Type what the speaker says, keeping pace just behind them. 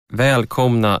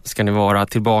Välkomna ska ni vara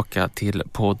tillbaka till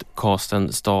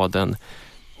podcasten Staden.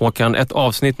 Håkan, ett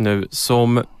avsnitt nu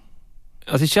som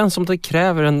det känns som att det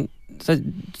kräver en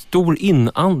stor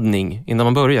inandning innan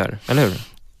man börjar, eller hur?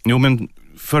 Jo, men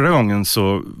förra gången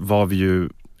så var vi ju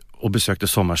och besökte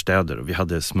sommarstäder och vi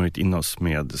hade smörjt in oss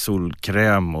med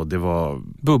solkräm och det var...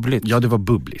 Bubbligt. Ja, det var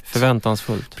bubbligt.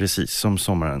 Förväntansfullt. Precis, som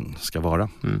sommaren ska vara.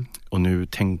 Mm. Och nu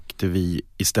tänkte vi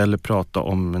istället prata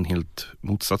om en helt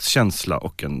motsatt känsla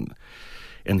och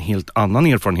en helt annan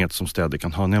erfarenhet som städer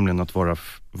kan ha, nämligen att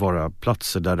vara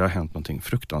platser där det har hänt någonting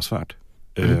fruktansvärt.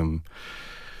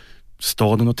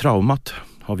 Staden och traumat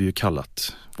har vi ju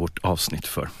kallat vårt avsnitt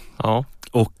för. Ja.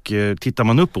 Och tittar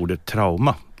man upp ordet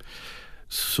trauma,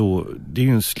 så det är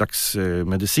ju en slags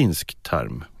medicinsk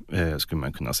term, skulle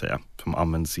man kunna säga, som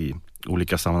används i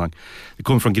olika sammanhang. Det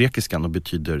kommer från grekiskan och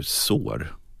betyder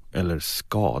sår eller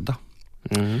skada.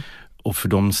 Mm. Och för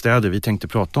de städer vi tänkte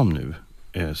prata om nu,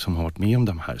 som har varit med om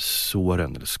de här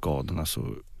såren eller skadorna,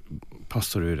 så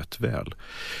passar det ju rätt väl.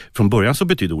 Från början så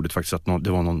betyder ordet faktiskt att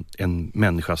det var en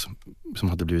människa som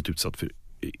hade blivit utsatt för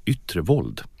yttre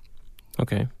våld.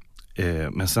 Okej.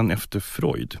 Men sen efter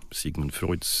Sigmund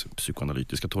Freuds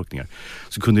psykoanalytiska tolkningar,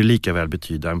 så kunde det lika väl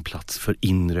betyda en plats för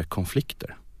inre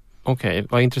konflikter. Okej,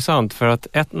 vad intressant, för att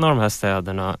en av de här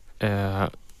städerna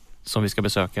som vi ska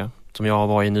besöka, som jag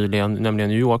var i nyligen, nämligen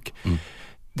New York,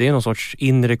 det är någon sorts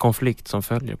inre konflikt som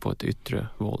följer på ett yttre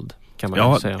våld, kan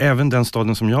man säga. Ja, även den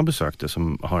staden som jag besökte,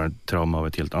 som har ett trauma av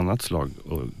ett helt annat slag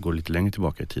och går lite längre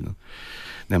tillbaka i tiden,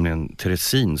 nämligen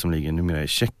Terezin, som ligger numera i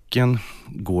Tjeckien,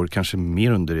 går kanske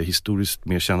mer under det historiskt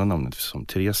mer kända namnet som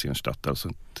Theresienstadt, alltså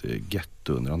ett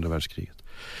getto under andra världskriget.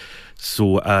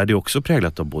 Så är det också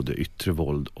präglat av både yttre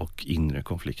våld och inre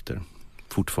konflikter.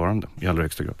 Fortfarande, i allra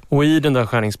högsta grad. Och i den där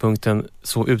skärningspunkten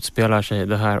så utspelar sig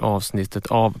det här avsnittet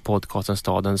av podcasten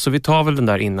Staden. Så vi tar väl den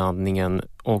där inandningen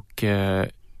och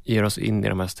ger oss in i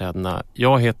de här städerna.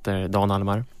 Jag heter Dan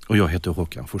Almar. Och jag heter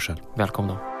Håkan Forsell.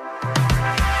 Välkomna.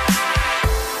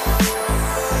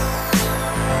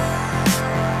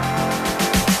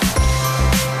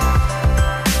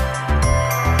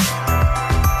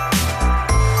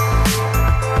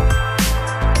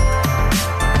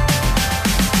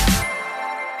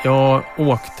 Jag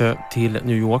åkte till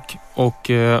New York och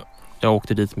jag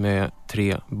åkte dit med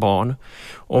 3 barn.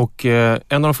 Och en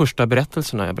av de första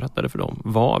berättelserna jag berättade för dem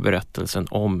var berättelsen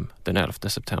om den 11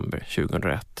 september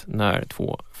 2001, när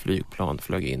 2 flygplan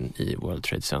flög in i World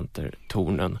Trade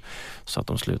Center-tornen så att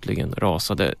de slutligen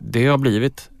rasade. Det har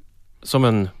blivit som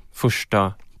en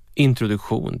första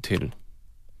introduktion till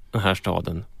den här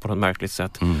staden på något märkligt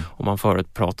sätt. Om man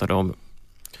förut pratade om,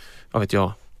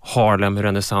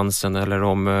 Harlem-renässansen eller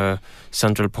om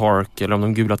Central Park eller om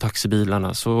de gula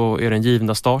taxibilarna, så är den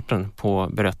givna starten på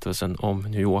berättelsen om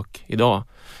New York idag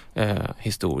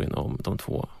historien om de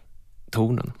 2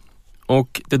 tornen.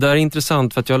 Och det där är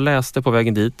intressant för att jag läste på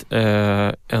vägen dit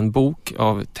en bok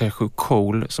av Teju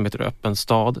Cole som heter Öppen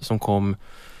stad, som kom,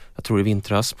 jag tror i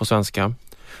vintras, på svenska.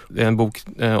 Det är en bok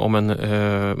om en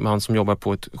man som jobbar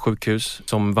på ett sjukhus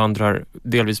som vandrar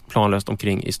delvis planlöst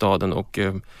omkring i staden och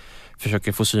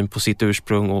försöker få syn på sitt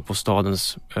ursprung och på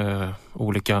stadens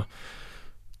olika...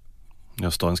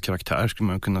 Ja, stadens karaktär skulle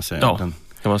man kunna säga. Ja, kan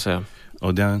man säga.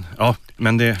 Och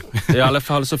men det... I alla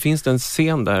fall så finns det en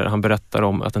scen där han berättar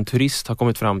om att en turist har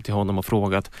kommit fram till honom och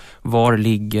frågat: var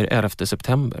ligger 11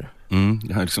 september?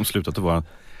 Det har liksom slutat att vara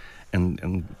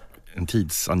en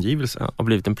tidsangivelse. Ja, har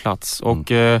blivit en plats. Och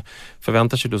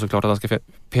förväntar sig då såklart att han ska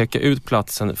peka ut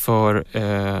platsen för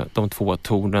de 2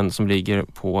 tornen som ligger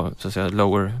på, så att säga,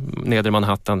 nedre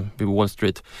Manhattan vid Wall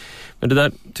Street. Men det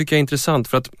där tycker jag är intressant,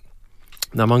 för att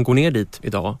när man går ner dit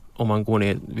idag, om man går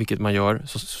ner, vilket man gör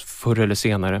så förr eller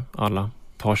senare, alla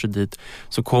tar sig dit,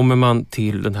 så kommer man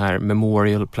till den här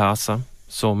Memorial Plaza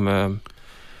som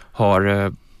har...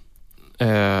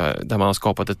 där man har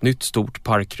skapat ett nytt stort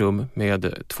parkrum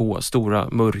med 2 stora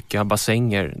mörka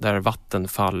bassänger där vatten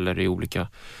faller i olika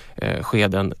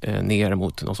skeden ner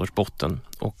mot någon sorts botten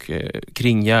och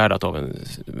kringgärdat av en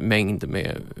mängd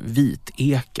med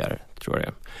vitekar, tror jag det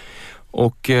är.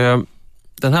 Och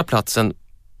den här platsen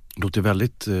låter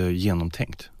väldigt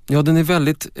genomtänkt. Ja, den är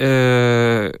väldigt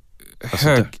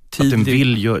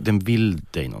högtidlig. Den vill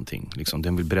dig någonting, liksom.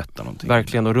 Den vill berätta någonting.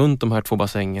 Verkligen, och runt de här 2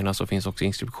 bassängerna så finns också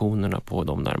inskriptionerna på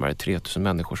de närmare 3000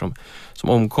 människor som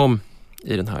omkom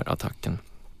i den här attacken.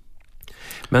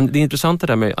 Men det intressanta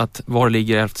där med att var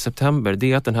ligger 11 september,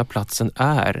 det är att den här platsen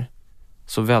är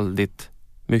så väldigt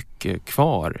mycket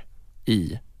kvar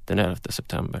i den 11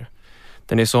 september.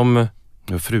 Den är som...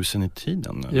 frusen i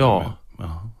tiden? Ja.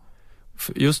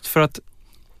 Just för att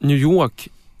New York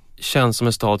känns som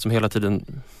en stad som hela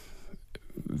tiden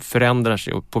förändrar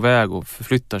sig och på väg och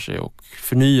förflyttar sig och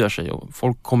förnyar sig och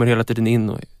folk kommer hela tiden in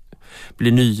och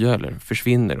blir nya eller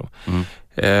försvinner.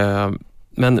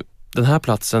 Men den här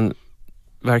platsen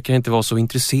verkar inte vara så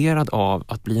intresserad av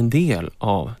att bli en del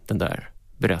av den där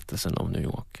berättelsen om New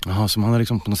York. Jaha, så man har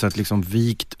liksom på något sätt liksom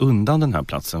vikt undan den här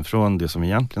platsen från det som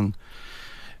egentligen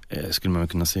skulle man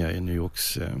kunna säga är New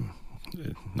Yorks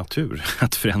natur,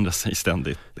 att förändra sig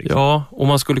ständigt. Liksom. Ja, och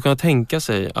man skulle kunna tänka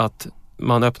sig att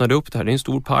man öppnade upp det här. Det är en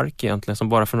stor park egentligen som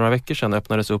bara för några veckor sedan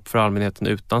öppnades upp för allmänheten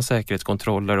utan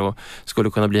säkerhetskontroller och skulle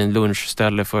kunna bli en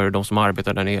lunchställe för de som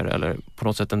arbetar där nere eller på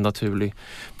något sätt en naturlig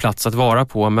plats att vara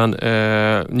på. Men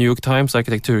New York Times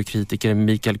arkitekturkritiker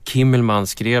Mikael Kimmelman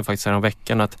skrev faktiskt här om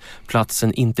veckan att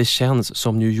platsen inte känns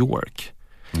som New York.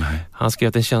 Nej. Han skrev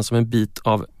att den känns som en bit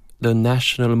av The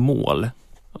National Mall.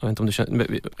 Jag vet inte om du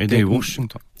känner, är det i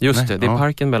Washington? Just det, det är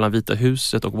parken mellan Vita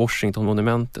huset och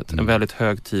Washington-monumentet. En väldigt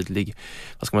högtidlig,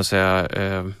 vad ska man säga,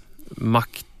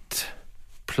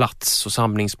 maktplats och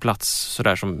samlingsplats,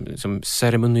 sådär som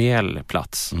ceremoniell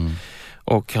plats.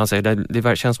 Och han säger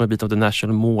det känns som en bit av The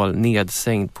National Mall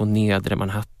nedsänkt på nedre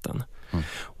Manhattan.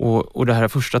 Och det här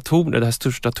första tornet, det här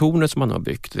största tornet som man har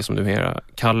byggt, det som numera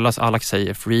kallas, alla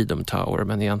säger Freedom Tower,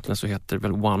 men egentligen så heter det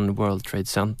väl One World Trade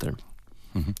Center.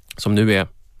 Som nu är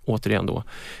återigen då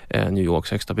New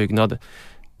Yorks högsta byggnad.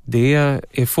 Det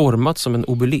är format som en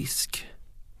obelisk.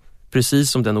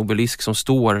 Precis som den obelisk som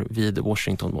står vid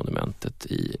Washington-monumentet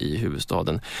i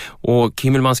huvudstaden. Och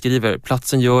Kimmelman skriver,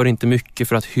 platsen gör inte mycket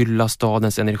för att hylla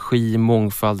stadens energi,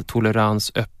 mångfald,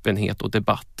 tolerans, öppenhet och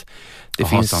debatt. Så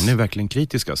han är verkligen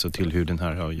kritisk alltså till hur den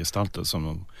här har gestaltats som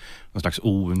någon slags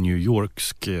o-New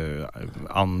Yorksk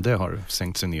ande har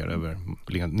sänkt sig ner över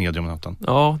nedre Manhattan.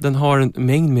 Ja, den har en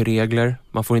mängd med regler.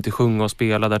 Man får inte sjunga och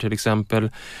spela där till exempel.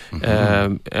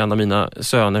 En av mina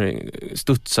söner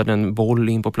studsade en boll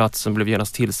in på platsen, blev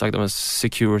genast tillsagd av en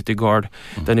security guard.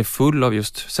 Den är full av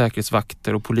just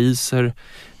säkerhetsvakter och poliser.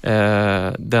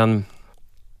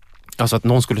 Alltså att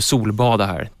någon skulle solbada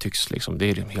här tycks liksom, det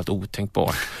är helt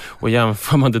otänkbart. Och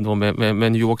jämför man det då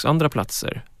med New Yorks andra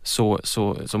platser så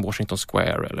som Washington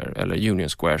Square eller Union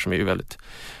Square, som är ju väldigt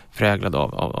präglad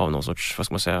av någon sorts, vad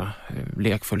ska man säga,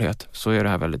 lekfullhet, så är det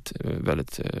här väldigt,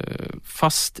 väldigt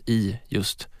fast i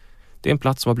just, det är en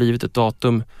plats som har blivit ett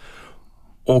datum.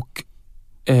 Och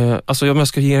alltså om jag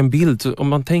ska ge en bild, om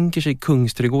man tänker sig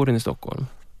Kungsträdgården i Stockholm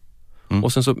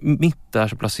och sen så mitt där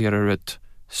så placerar du ett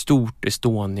stort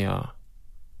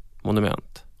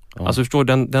Estonia-monument. Ja. Alltså förstår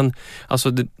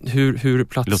hur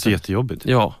platsen... Det låter jättejobbigt.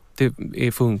 Ja, det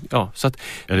är så att...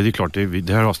 Ja, det är klart,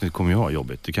 det här avsnittet kommer ju ha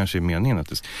jobbigt. Det kanske är meningen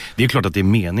att det är klart att det är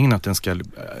meningen att den ska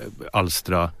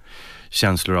alstra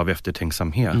känslor av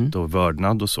eftertänksamhet och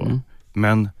vördnad och så.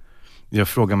 Men jag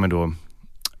frågar mig då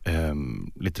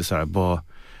lite så här,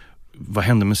 vad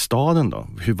händer med staden då?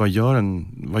 Vad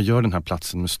gör den här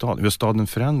platsen med staden? Hur har staden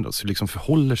förändrats? Hur liksom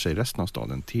förhåller sig resten av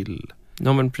staden till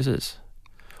men precis.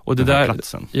 Och den här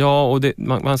platsen? Ja, och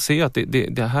man ser att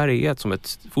det här är som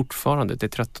ett, fortfarande, det är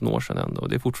 13 år sedan ändå, och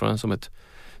det är fortfarande som ett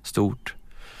stort,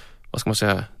 vad ska man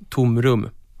säga, tomrum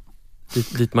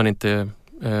dit man inte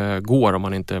går om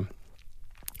man inte,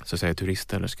 så att säga, är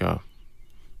turist eller ska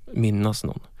minnas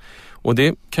någon. Och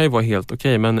det kan ju vara helt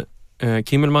okej, men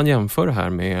Kimmelman jämför det här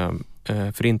med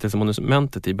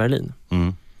Förintelsemonumentet i Berlin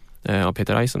av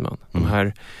Peter Eisenman. De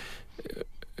här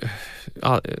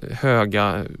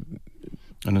höga...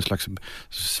 En slags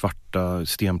svarta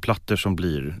stenplattor som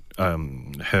blir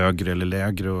högre eller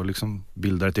lägre och liksom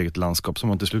bildar ett eget landskap som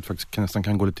man till slut faktiskt nästan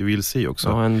kan gå lite vilse i också.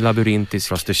 Ja, en labyrintisk...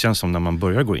 Fast det känns som när man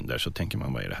börjar gå in där så tänker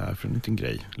man, vad är det här för en liten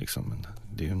grej? Liksom. Men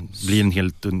det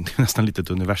blir nästan lite ett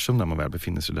universum när man väl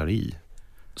befinner sig där i.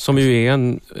 Som ju är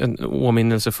en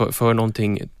åminnelse för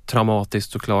någonting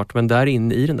traumatiskt såklart. Men där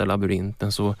inne i den där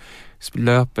labyrinten så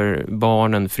löper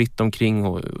barnen fritt omkring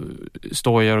och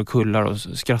stojar och kullar och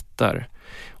skrattar.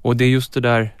 Och det är just det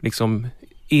där liksom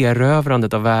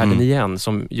erövrandet av världen igen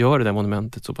som gör det där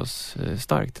monumentet så pass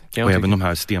starkt. Och även de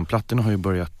här stenplattorna har ju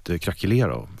börjat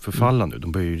krackelera och förfalla nu.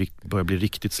 De börjar bli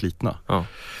riktigt slitna. Ja.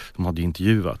 De hade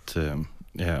intervjuat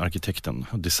arkitekten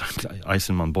och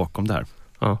Eisenman bakom där.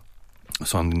 Ja.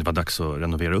 Så det var dags att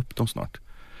renovera upp dem snart.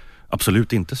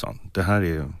 Absolut inte, så. Det här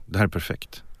är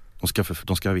perfekt.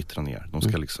 De ska vittra ner. De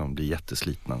ska liksom bli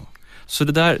jätteslitna. Så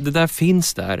det där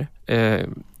finns där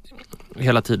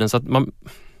hela tiden. Så att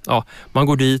man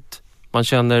går dit, man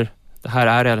känner det här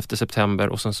är 11 september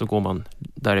och sen så går man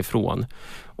därifrån.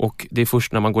 Och det är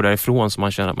först när man går därifrån som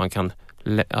man känner att man kan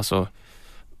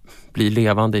bli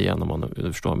levande igen, om man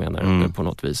förstår vad jag menar på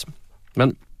något vis.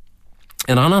 Men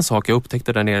En annan sak jag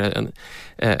upptäckte där nere,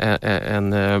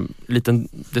 en liten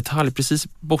detalj precis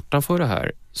bortanför det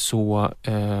här, så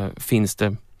finns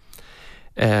det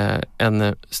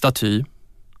en staty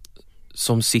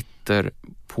som sitter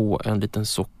på en liten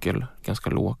sockel ganska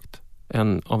lågt.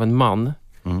 Av en man,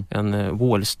 en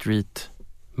Wall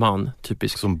Street-man,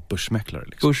 typisk. Som börsmäklare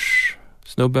liksom.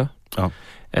 Börssnubbe.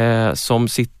 Ja. Som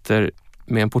sitter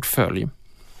med en portfölj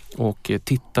och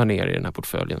tittar ner i den här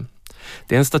portföljen.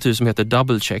 Det är en staty som heter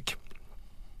Double Check.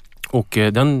 Och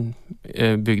den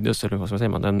byggdes, eller vad ska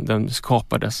man säga, den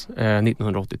skapades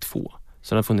 1982.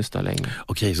 Så den har funnits där länge.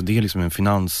 Okej, så det är liksom en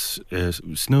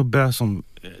finanssnubbe som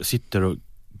sitter och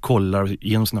kollar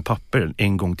igenom sina papper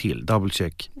en gång till. Double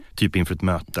check, typ inför ett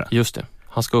möte. Just det.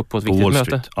 Han ska upp på ett viktigt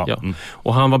möte. Ja. Ja.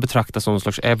 Och han var betraktad som en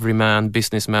slags everyman,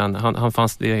 businessman. Han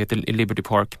fanns, det heter Liberty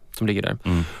Park som ligger där.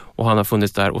 Och han har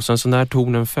funnits där. Och sen så när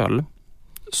tornen föll,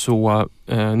 så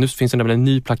nu finns det nämligen en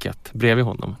ny plakett bredvid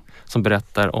honom som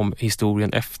berättar om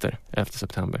historien efter 11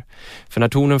 september. För när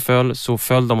tornen föll så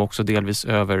föll de också delvis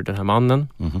över den här mannen.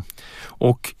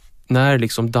 Och när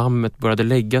liksom dammet började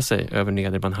lägga sig över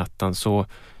nedre Manhattan så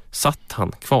satt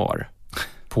han kvar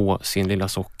på sin lilla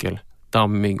sockel,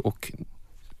 dammig och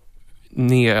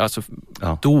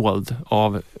dold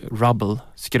av rubble,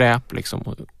 skräp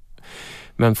liksom.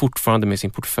 Men fortfarande med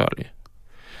sin portfölj.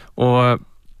 Och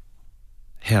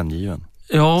hängiven.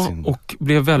 Ja, och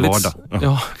blev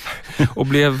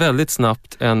väldigt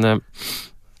snabbt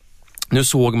nu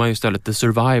såg man ju istället The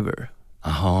Survivor.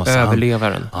 Aha,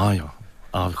 överlevaren.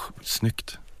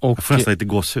 Snyggt. Och jag får nästan lite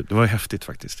gåshud. Det var ju häftigt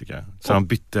faktiskt, tycker jag. Så han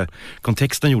bytte,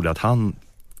 kontexten gjorde att han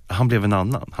blev en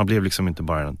annan. Han blev liksom inte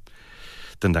bara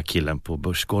den där killen på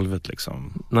börsgolvet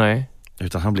liksom. Nej.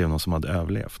 Utan han blev någon som hade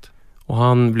överlevt. Och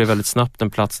han blev väldigt snabbt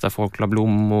en plats där folk la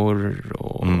blommor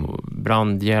och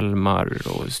brandhjälmar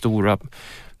och stora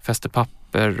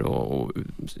fästepapper och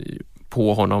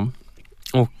på honom.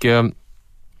 Och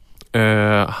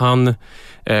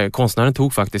konstnären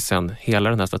tog faktiskt sen hela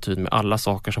den här statyn med alla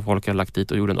saker som folk hade lagt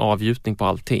dit och gjorde en avgjutning på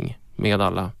allting med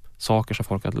alla saker som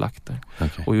folk hade lagt där.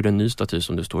 Okay. Och gjorde en ny staty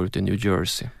som det står ute i New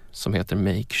Jersey som heter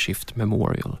Makeshift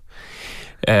Memorial.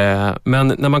 Men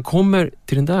när man kommer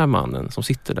till den där mannen som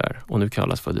sitter där och nu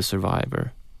kallas för The Survivor,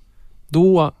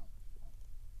 då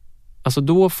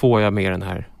får jag med den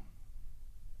här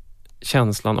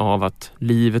känslan av att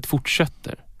livet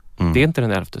fortsätter. Det är inte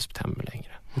den 11 september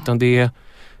längre, utan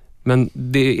men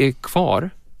det är kvar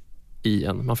i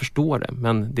en, man förstår det,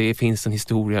 men det finns en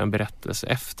historia, en berättelse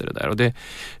efter det där, och det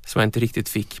som jag inte riktigt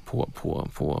fick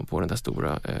på den där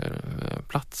stora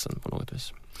platsen på något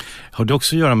vis. Har det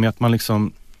också att göra med att man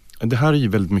liksom, det här är ju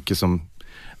väldigt mycket som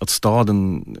att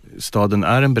staden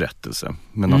är en berättelse,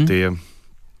 men att det är,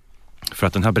 för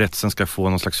att den här berättelsen ska få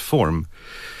någon slags form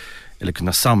eller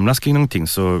kunna samlas kring någonting,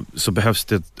 så behövs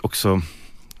det också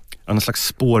en slags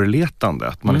spårletande,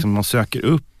 att man liksom, man söker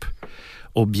upp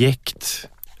objekt,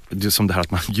 det är som det här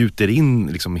att man gjuter in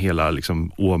liksom hela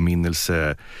liksom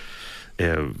åminnelse,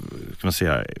 kan man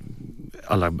säga,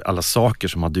 alla saker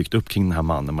som har dykt upp kring den här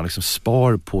mannen. Man liksom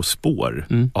spar på spår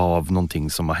av någonting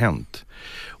som har hänt,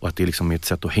 och att det liksom är ett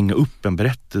sätt att hänga upp en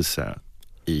berättelse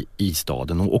i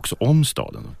staden och också om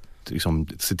staden. Liksom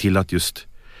se till att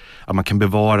man kan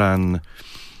bevara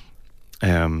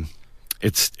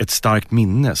ett starkt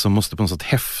minne som måste på något sätt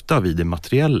häfta vid det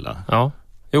materiella. Ja,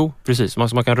 jo, precis.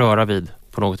 Man kan röra vid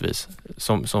på något vis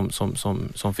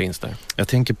som finns där. Jag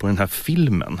tänker på den här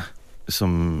filmen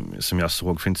som jag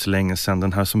såg för inte så länge sedan.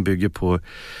 Den här som bygger på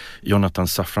Jonathan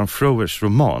Safran Fowers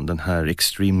roman, den här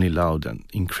Extremely Loud and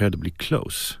Incredibly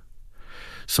Close,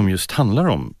 som just handlar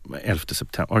om 11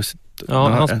 september. Ja,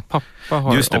 hans pappa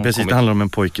har just det, omkommit. Precis. Det handlar om en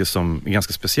pojke som är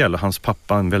ganska speciell, och hans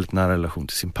pappa har en väldigt nära relation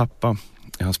till sin pappa.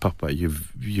 Hans pappa är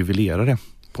juvelerare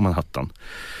på Manhattan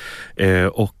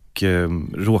och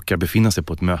råkar befinna sig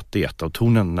på ett möte i ett av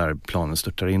tornen när planen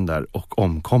störtar in där och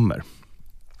omkommer.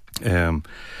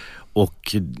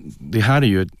 Och det här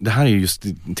är just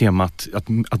temat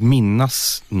att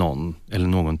minnas någon eller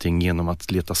någonting genom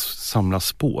att samla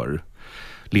spår.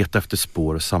 Leta efter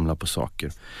spår och samla på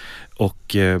saker.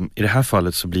 Och i det här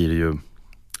fallet så blir det ju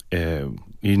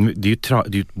det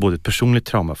är ju både ett personligt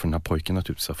trauma för den här pojken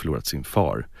naturligtvis har förlorat sin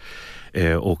far,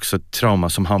 och också ett trauma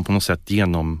som han på något sätt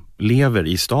genomlever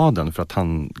i staden, för att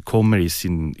han kommer i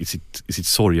sitt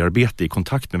sorgarbete i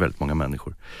kontakt med väldigt många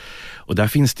människor. Och där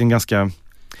finns det en ganska,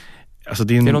 alltså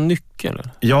det är någon nyckel eller?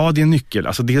 Ja, det är en nyckel.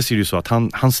 Alltså dels är det ju så att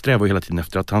han strävar hela tiden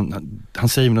efter att han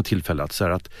säger vid något tillfälle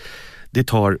att det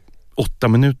tar 8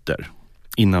 minuter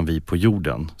innan vi på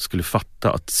jorden skulle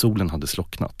fatta att solen hade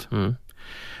slocknat.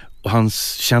 Och han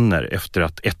känner efter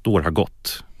att 1 år har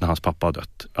gått när hans pappa har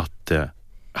dött att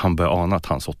han börjar ana att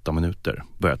hans 8 minuter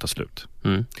börjar ta slut.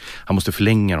 Han måste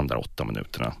förlänga de där 8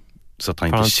 minuterna. Så att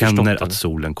han inte känner att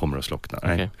solen kommer att slockna.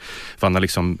 Okay. Nej. För han har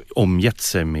liksom omgett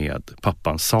sig med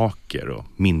pappans saker och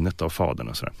minnet av fadern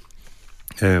och sådär.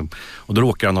 Och då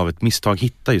råkar han av ett misstag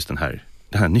hitta just den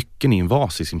här nyckeln i en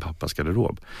vas i sin pappas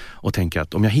garderob. Och tänker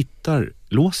att om jag hittar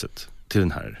låset till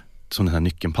den här, som den här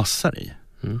nyckeln passar i.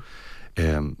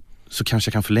 Så kanske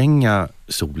jag kan förlänga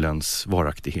solens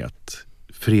varaktighet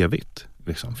för evigt.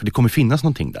 Liksom. För det kommer finnas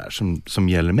någonting där som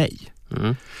gäller mig.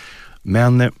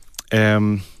 Men...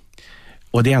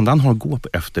 och det enda han har att gå på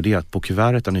efter det är att på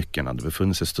kuvertet av nyckeln hade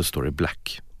befunnit sig så står det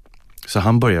Black. Så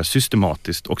han börjar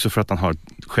systematiskt, också för att han har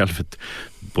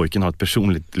pojken har ett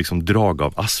personligt liksom, drag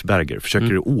av Asperger,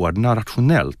 försöker ordna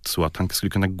rationellt så att han skulle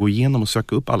kunna gå igenom och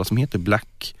söka upp alla som heter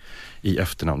Black i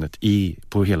efternamnet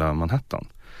på hela Manhattan.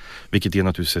 Vilket är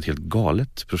naturligtvis ett helt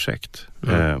galet projekt.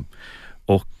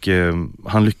 Och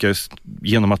han lyckas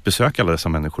genom att besöka alla dessa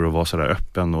människor och vara så där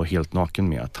öppen och helt naken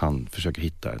med att han försöker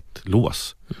hitta ett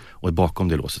lås. Och bakom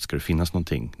det låset ska det finnas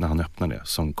någonting när han öppnar det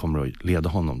som kommer att leda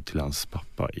honom till hans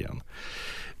pappa igen.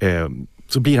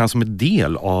 Så blir han som en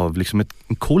del av liksom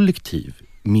en kollektiv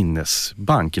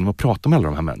minnesbank genom att prata med alla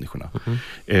de här människorna.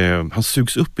 Han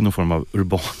sugs upp i någon form av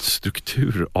urban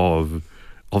struktur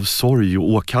av sorg och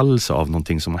åkallelse av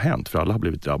någonting som har hänt. För alla har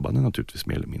blivit drabbade naturligtvis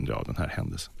mer eller mindre av den här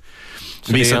händelsen.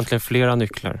 Så det är egentligen flera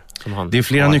nycklar som han... Det är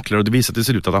flera nycklar och det visar att det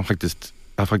ser ut att han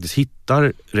faktiskt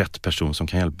hittar rätt person som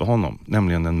kan hjälpa honom.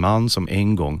 Nämligen en man som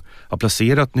en gång har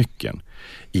placerat nyckeln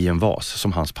i en vas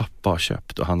som hans pappa har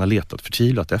köpt. Och han har letat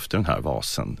förtvivlat efter den här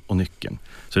vasen och nyckeln.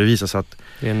 Så det visar sig att...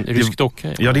 Det är en rysk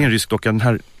docka. Ja, det är en rysk docka. Den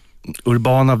här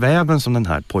urbana väven som den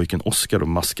här pojken Oscar och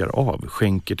maskar av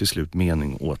skänker till slut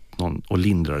mening åt någon och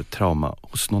lindrar trauma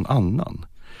hos någon annan.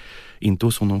 Inte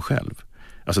hos honom själv.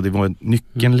 Alltså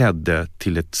nyckeln ledde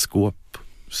till ett skåp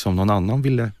som någon annan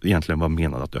ville egentligen vara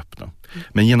menad att öppna.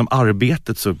 Men genom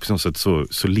arbetet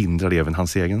så lindrar det även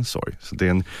hans egen sorg. Så det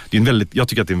är en väldigt, jag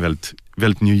tycker att det är en väldigt,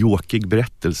 väldigt New Yorkig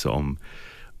berättelse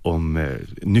om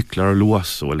nycklar och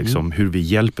lås och liksom hur vi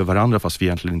hjälper varandra fast vi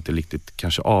egentligen inte riktigt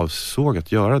kanske avsåg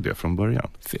att göra det från början.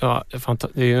 Ja,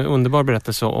 det är en underbar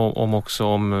berättelse om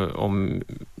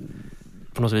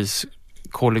på något vis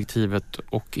kollektivet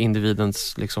och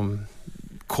individens liksom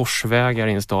korsvägar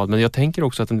i en stad. Men jag tänker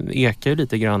också att den ekar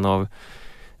lite grann av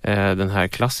den här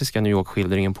klassiska New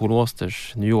York-skildringen Paul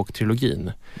Austers New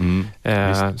York-trilogin.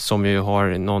 Som ju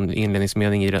har någon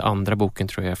inledningsmening i den andra boken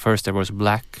tror jag. First there was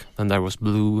black, then there was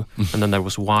blue, and then there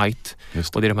was white.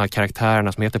 Och det är de här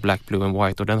karaktärerna som heter Black, Blue and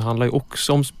White. Och den handlar ju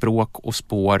också om språk och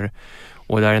spår.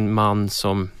 Och det är en man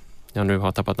som jag nu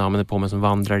har tappat namnet på men som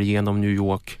vandrar igenom New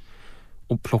York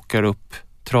och plockar upp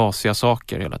trasiga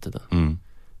saker hela tiden.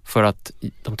 För att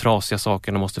de trasiga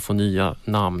sakerna måste få nya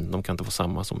namn. De kan inte få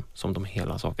samma som de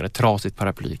hela sakerna. Ett trasigt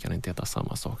paraply kan inte heta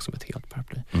samma sak som ett helt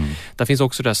paraply. Där finns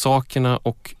också där sakerna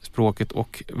och språket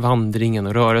och vandringen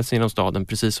och rörelsen inom staden.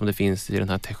 Precis som det finns i den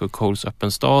här Tejo Coles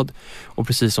öppen stad. Och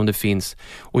precis som det finns.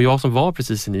 Och jag som var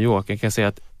precis i New York, jag kan säga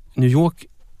att New York,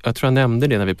 jag tror jag nämnde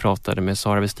det när vi pratade med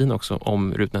Sara Westin också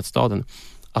om Rutnätsstaden.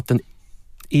 Att den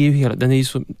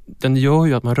gör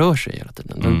ju att man rör sig hela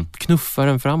tiden. Den knuffar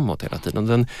en framåt hela tiden.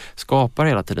 Den skapar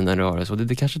hela tiden en rörelse. Och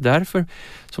det är kanske därför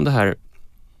som det här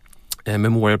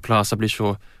Memorial Plaza blir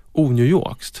så o-New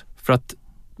Yorkskt. För att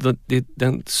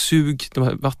de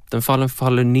här vattenfallen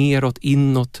faller neråt,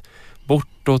 inåt,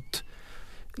 bortåt,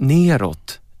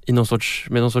 neråt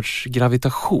med någon sorts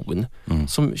gravitation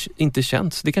som inte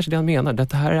känns. Det är kanske det han menar.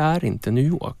 Det här är inte New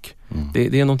York.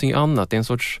 Det är någonting annat. Det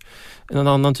är en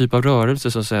annan typ av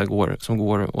rörelse som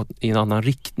går i en annan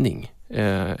riktning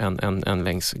än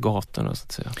längs gatorna så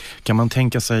att säga. Kan man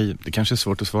tänka sig, det kanske är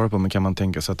svårt att svara på, men kan man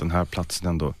tänka sig att den här platsen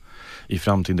ändå i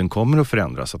framtiden kommer att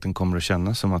förändras? Att den kommer att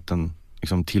kännas som att den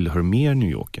liksom tillhör mer New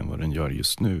York än vad den gör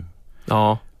just nu?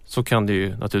 Ja, så kan det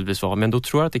ju naturligtvis vara. Men då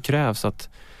tror jag att det krävs att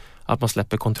man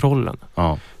släpper kontrollen.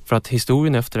 Ja. För att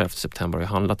historien efter 11 september har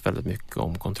handlat väldigt mycket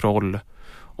om kontroll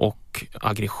och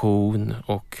aggression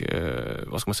och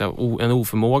vad ska man säga, en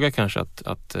oförmåga kanske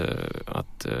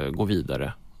att gå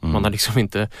vidare. Man har liksom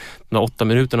inte, de 8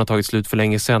 minuterna har tagit slut för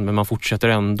länge sedan, men man fortsätter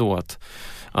ändå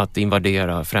att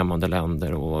invadera främmande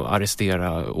länder och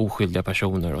arrestera oskyldiga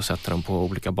personer och sätta dem på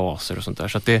olika baser och sånt där.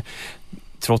 Så att det,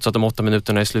 trots att de 8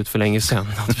 minuterna är slut för länge sedan.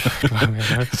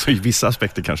 Så i vissa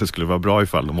aspekter kanske skulle vara bra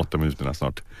ifall de 8 minuterna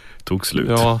snart tog slut.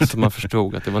 Ja, så man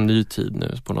förstod att det var en ny tid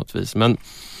nu på något vis. Men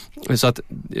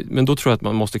då tror jag att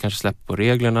man måste kanske släppa på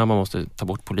reglerna, man måste ta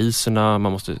bort poliserna,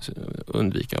 man måste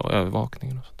undvika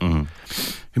övervakningen. Och sånt.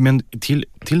 Men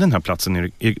till den här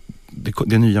platsen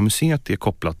det nya museet är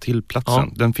kopplat till platsen.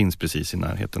 Ja. Den finns precis i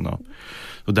närheten av.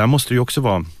 Och där måste det ju också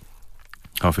vara,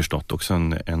 jag har förstått, också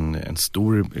en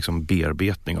stor liksom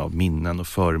bearbetning av minnen och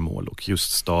föremål och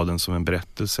just staden som en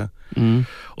berättelse.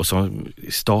 Och så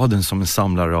staden som en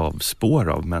samlare av spår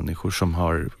av människor som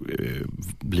har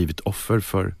blivit offer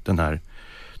för den här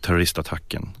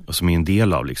terroristattacken och som är en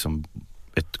del av liksom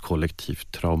ett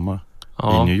kollektivt trauma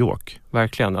i New York.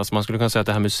 Verkligen. Alltså man skulle kunna säga att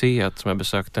det här museet som jag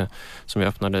besökte, som jag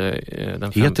öppnade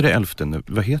den Heter det 11 nu?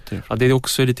 Vad heter det? Ja, det är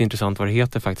också lite intressant vad det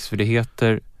heter faktiskt, för det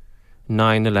heter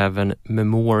 9/11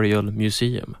 Memorial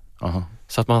Museum. Aha.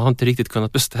 Så att man har inte riktigt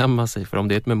kunnat bestämma sig för om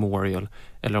det är ett memorial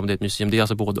eller om det är ett museum. Det är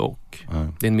alltså både och.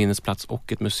 Det är en minnesplats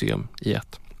och ett museum i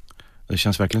ett. Det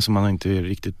känns verkligen som man inte är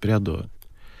riktigt beredd att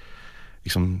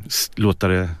liksom låta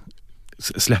det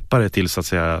släppa det till så att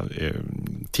säga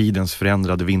tidens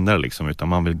förändrade vindar liksom, utan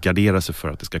man vill gardera sig för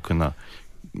att det ska kunna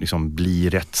liksom bli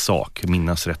rätt sak,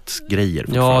 minnas rätt grejer.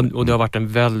 Ja, och det har varit en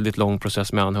väldigt lång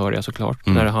process med anhöriga såklart.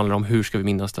 När det handlar om hur ska vi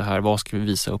minnas det här, vad ska vi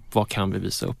visa upp, vad kan vi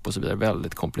visa upp och så vidare.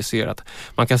 Väldigt komplicerat.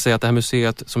 Man kan säga att det här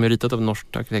museet som är ritat av ett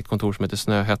norskt arkitektkontor som heter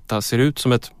Snöhetta ser ut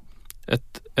som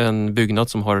en byggnad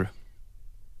som har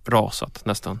rasat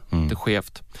nästan. Det är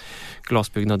skevt.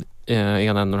 Glasbyggnad i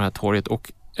ena änden av det här torget,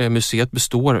 och museet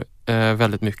består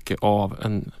väldigt mycket av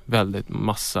en väldigt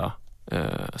massa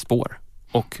spår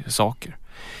och saker.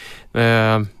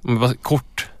 Om jag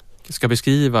kort ska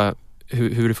beskriva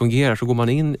hur det fungerar, så går man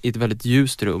in i ett väldigt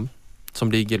ljust rum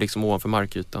som ligger liksom ovanför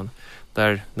markytan.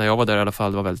 Där, när jag var där i alla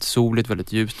fall, det var väldigt soligt,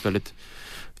 väldigt ljust, väldigt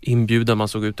inbjudande. Man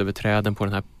såg ut över träden på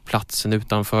den här platsen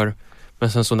utanför.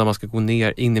 Men sen så när man ska gå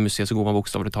ner in i museet så går man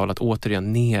bokstavligt talat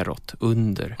återigen neråt,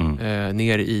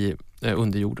 ner i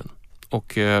underjorden.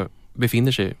 Och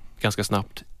befinner sig ganska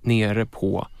snabbt nere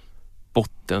på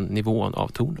bottennivån av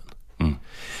tornen.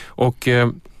 Och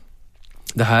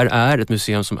det här är ett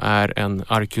museum som är en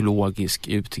arkeologisk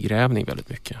utgrävning väldigt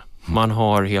mycket. Man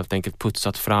har helt enkelt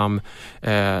putsat fram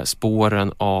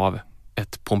spåren av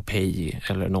ett Pompeji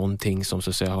eller någonting som så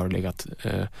att säga har legat,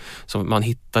 som man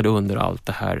hittade under allt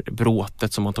det här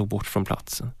bråtet som man tog bort från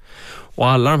platsen. Och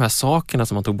alla de här sakerna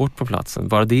som man tog bort från platsen,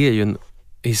 bara det är ju en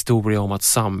historia om att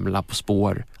samla på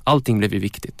spår. Allting blev ju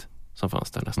viktigt som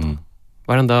fanns där nästan.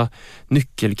 Varenda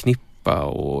nyckelknippa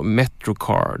och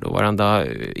metrocard och varenda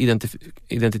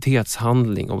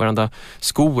identitetshandling och varenda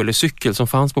sko eller cykel som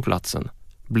fanns på platsen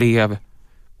blev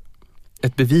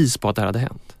ett bevis på att det här hade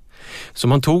hänt. Så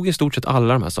man tog i stort sett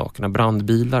alla de här sakerna,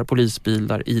 brandbilar,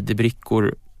 polisbilar,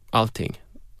 ID-brickor, allting,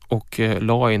 och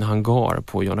la i en hangar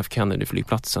på John F.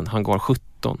 Kennedy-flygplatsen, hangar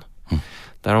 17.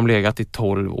 Där har de legat i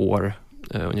 12 år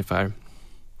ungefär.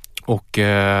 Och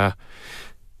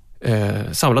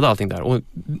samlade allting där. Och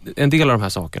en del av de här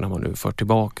sakerna har man nu fört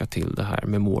tillbaka till det här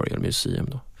Memorial Museum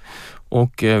då.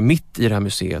 Och mitt i det här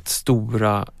museet,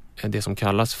 stora, det som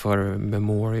kallas för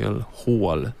Memorial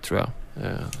Hall, tror jag.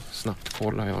 Snabbt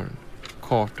kolla, jag har en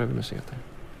karta över museet här.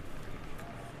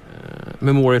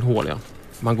 Memorial Hall, ja.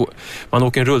 Man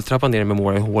åker en rulltrappa ner i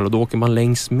Memorial Hall och då åker man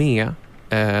längs med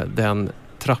den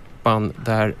trappan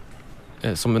där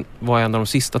som var en av de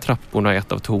sista trapporna i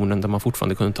ett av tornen där man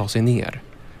fortfarande kunde ta sig ner.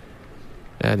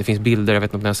 Det finns bilder, jag vet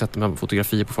inte om jag har sett med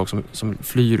fotografier på folk som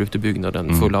flyr ut ur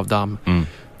byggnaden full av damm.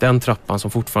 Den trappan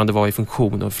som fortfarande var i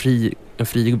funktion och en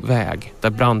fri väg där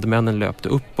brandmännen löpte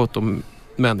uppåt och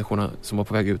människorna som var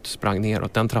på väg ut sprang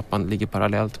neråt. Den trappan ligger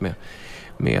parallellt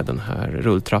med den här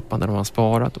rulltrappan där de har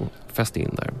sparat och fäst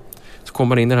in där. Så kommer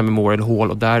man in i den här Memorial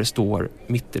Hall och där står,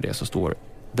 mitt i det så står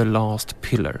The Last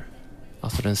Pillar.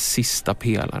 Alltså den sista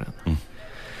pelaren.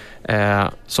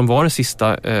 Som var den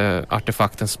sista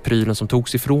artefaktens prylen som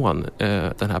togs ifrån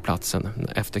den här platsen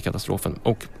efter katastrofen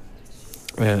och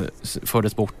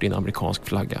fördes bort i en amerikansk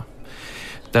flagga.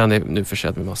 Den är nu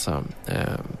försedd med massa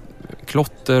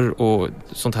klotter och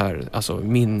sånt här, alltså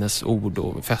minnesord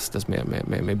och fästes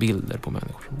med bilder på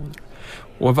människor.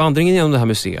 Och vandringen genom det här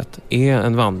museet är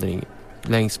en vandring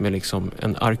längs med liksom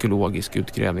en arkeologisk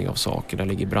utgrävning av saker. Där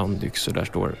ligger brandyxor, där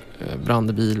står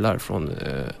brandbilar från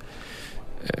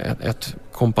ett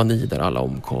kompani där alla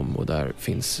omkom och där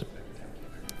finns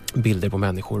bilder på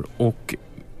människor. Och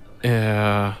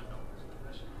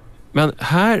men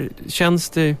här känns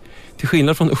det, till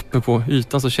skillnad från uppe på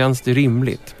ytan, så känns det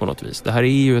rimligt på något vis. Det här är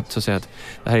ju ett, så att säga,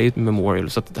 det här är ett memorial,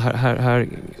 så att här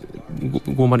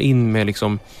går man in med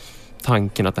liksom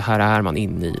tanken att det här är man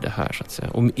inne i det här, så att säga.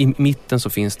 Och i mitten så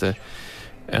finns det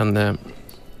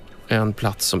en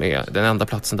plats som är den enda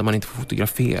platsen där man inte får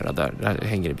fotografera, där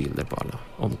hänger det bilder på alla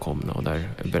omkomna och där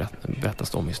berättas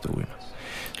det om historierna.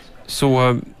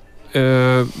 Så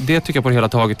det tycker jag på det hela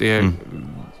taget är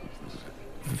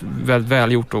väldigt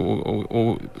välgjort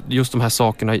och just de här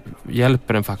sakerna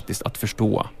hjälper en faktiskt att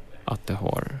förstå att det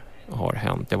har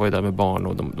hänt. Jag var ju där med barn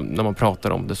och när man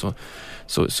pratar om det så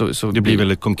det blir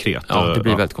väldigt konkret. Ja, det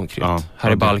blir väldigt konkret. Ja,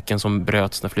 här är balken som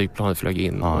bröts när flygplanet flög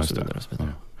in och så vidare. Ja.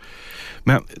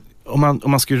 Men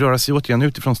om man skulle röra sig återigen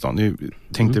utifrån stan, jag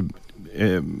tänkte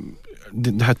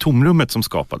det här tomrummet som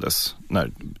skapades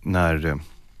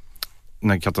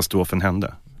när katastrofen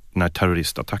hände, när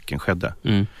terroristattacken skedde.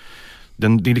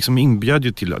 Det liksom inbjöd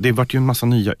ju till, det vart ju en massa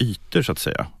nya ytor så att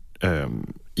säga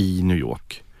i New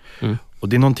York. Och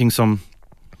det är någonting som,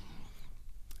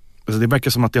 alltså det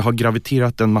verkar som att det har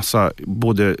graviterat en massa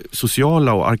både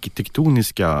sociala och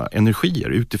arkitektoniska energier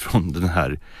utifrån den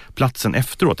här platsen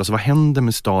efteråt. Alltså vad händer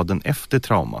med staden efter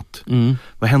traumat?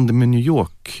 Vad händer med New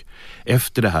York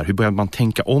efter det här? Hur börjar man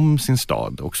tänka om sin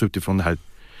stad? Också utifrån det här,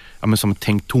 ja, men som ett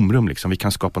tänkt tomrum liksom. Vi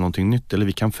kan skapa någonting nytt eller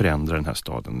vi kan förändra den här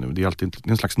staden nu. Det är alltid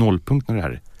en slags nollpunkt när det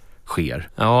här sker.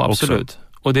 Ja, absolut. Också.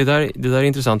 Och det där är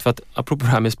intressant för att apropå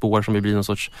det här med spår som blir någon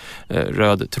sorts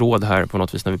röd tråd här på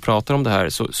något vis när vi pratar om det här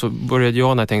så började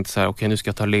jag när jag tänkte så här, okej, nu ska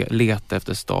jag ta leta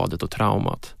efter staden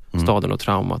och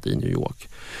traumat i New York.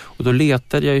 Och då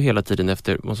letade jag ju hela tiden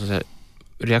efter, måste jag säga,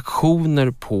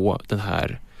 reaktioner på den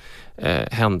här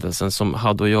händelsen som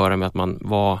hade att göra med att man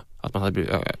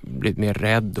hade blivit mer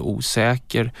rädd och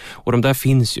osäker. Och de där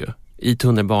finns ju. I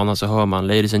tunnelbanan så hör man: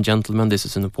 Ladies and gentlemen, this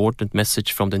is an important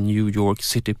message from the New York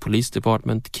City Police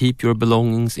Department. Keep your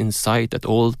belongings in sight at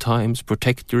all times.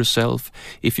 Protect yourself.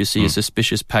 If you see a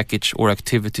suspicious package or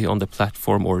activity on the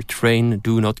platform or train,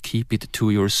 do not keep it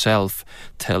to yourself.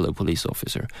 Tell a police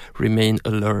officer. Remain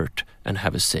alert and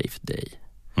have a safe day.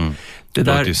 Det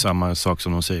är samma sak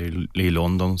som de säger i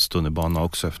Londons tunnelbana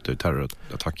också efter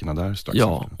terrorattackerna där strax.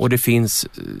 Ja, och det finns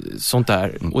sånt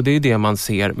där. Och det är det man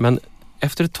ser. Men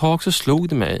efter ett tag så slog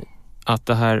det mig att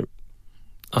det här,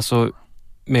 alltså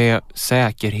med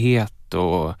säkerhet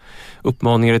och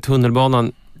uppmaningar i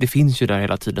tunnelbanan, det finns ju där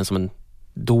hela tiden som en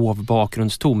dov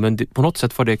bakgrundston, men på något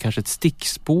sätt var det kanske ett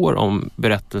stickspår om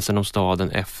berättelsen om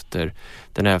staden efter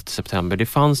den 11 september. Det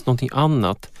fanns någonting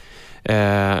annat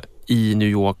i New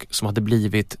York som hade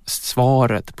blivit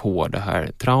svaret på det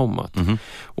här traumat.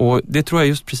 Och det tror jag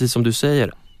just precis som du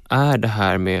säger är det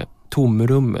här med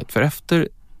tomrummet. För efter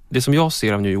det som jag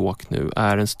ser av New York nu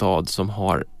är en stad som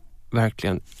har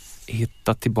verkligen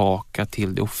hittat tillbaka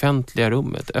till det offentliga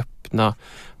rummet, öppna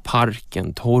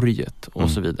parken, torget och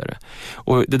så vidare.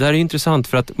 Och det där är intressant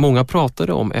för att många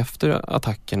pratade om efter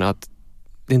attackerna att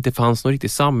det inte fanns någon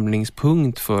riktig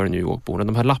samlingspunkt för New York-borna.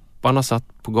 De här lapparna satt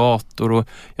på gator och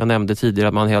jag nämnde tidigare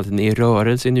att man hela tiden är i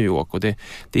rörelse i New York och det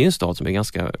är en stad som är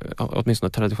ganska, åtminstone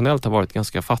traditionellt har varit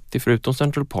ganska fattig förutom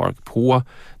Central Park på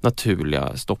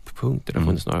naturliga stopppunkter. Det har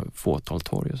funnits några fåtal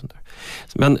torg och sånt där.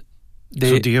 Men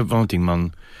så det var någonting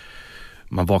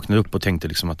man vaknade upp och tänkte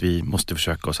liksom att vi måste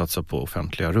försöka att satsa på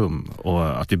offentliga rum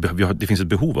och att det finns ett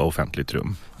behov av offentligt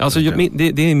rum. Alltså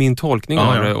det är min tolkning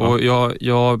av det och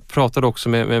jag pratade också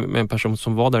med en person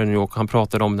som var där i New York. Han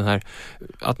pratade om den här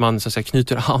att man så att säga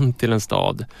knyter an till en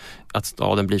stad, att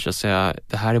staden blir så att säga,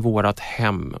 det här är vårat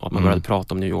hem och att man började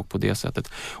prata om New York på det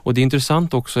sättet. Och det är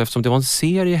intressant också eftersom det var en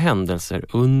serie händelser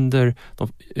under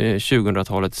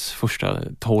 2000-talets första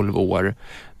 12 år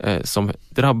som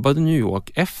drabbade New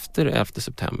York efter 11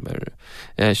 september.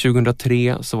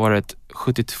 2003 så var det ett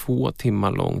 72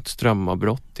 timmar långt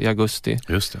strömavbrott i augusti.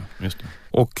 Just det.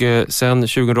 Och sen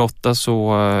 2008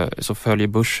 så följer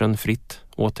börsen fritt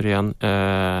återigen.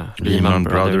 Lehman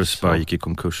Brothers gick i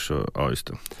konkurs och, ja just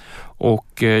det. Och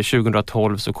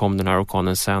 2012 så kom den här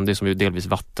orkanen Sandy som ju delvis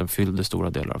vattenfyllde stora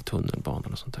delar av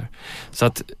tunnelbanan och sånt där. Så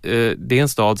att det är en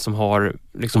stad som har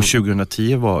liksom... Och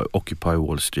 2010 var Occupy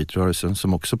Wall Street-rörelsen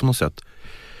som också på något sätt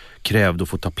krävde att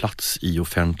få ta plats i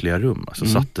offentliga rum. Alltså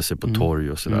satte sig på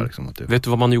torg och sådär. Liksom, att det... Vet du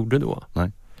vad man gjorde då?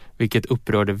 Nej. Vilket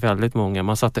upprörde väldigt många.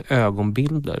 Man satte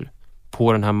ögonbilder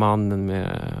på den här mannen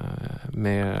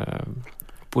med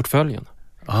portföljen.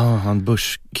 Han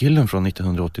börskillen från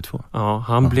 1982. Ja,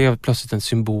 han blev plötsligt en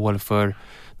symbol för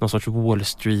någon sorts Wall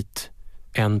Street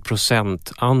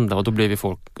 1%-anda och då blev ju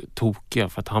folk tokiga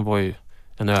för att han var ju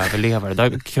en överlevare.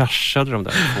 Där kraschade de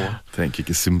där på. Tänk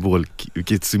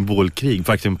vilket symbolkrig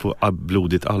faktiskt på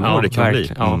blodigt allvar det kan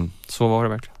bli. Ja, så var det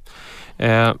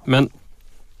verkligen. Men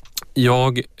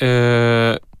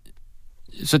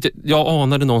så att jag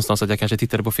anade någonstans att jag kanske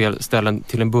tittade på fel ställen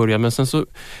till en början, men sen så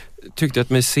tyckte jag att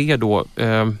mig se då,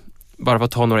 bara för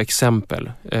att ta några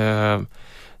exempel.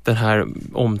 den här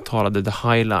omtalade The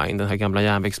High Line, den här gamla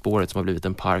järnvägsspåret som har blivit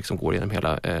en park som går genom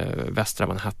hela västra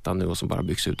Manhattan nu och som bara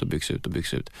byggs ut och byggs ut och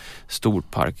byggs ut. Stor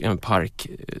park, en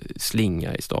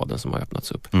parkslinga i staden som har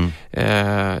öppnats upp.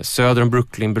 Söder om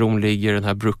Brooklyn-bron ligger den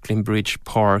här Brooklyn Bridge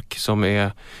Park som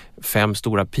är 5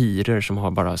 stora pirer som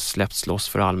har bara släppts loss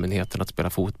för allmänheten att spela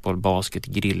fotboll, basket,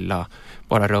 grilla,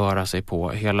 bara röra sig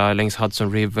på. Hela längs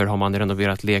Hudson River har man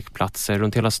renoverat lekplatser.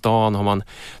 Runt hela stan har man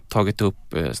tagit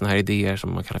upp såna här idéer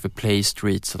som man kallar för play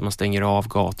streets, så att man stänger av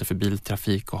gator för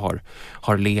biltrafik och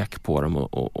har lek på dem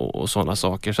och sådana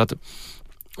saker. Så att,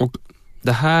 och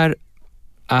det här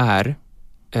är,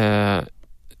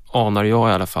 anar jag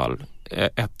i alla fall,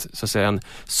 så att säga, en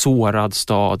sårad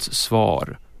stads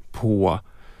svar på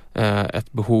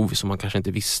ett behov som man kanske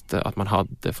inte visste att man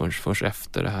hade förrän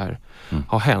efter det här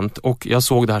har hänt. Och jag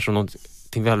såg det här som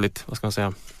någonting väldigt, vad ska man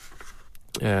säga,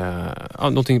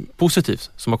 någonting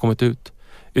positivt som har kommit ut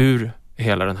ur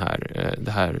hela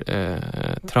det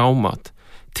här traumat.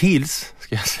 Tills,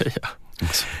 ska jag säga,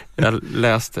 jag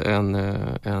läste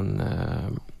en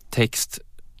text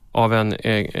av en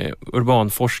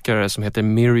urbanforskare som heter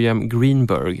Miriam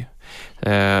Greenberg.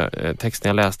 Texten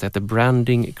jag läste heter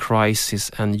Branding,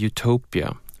 Crisis and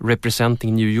Utopia,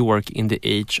 Representing New York in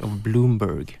the Age of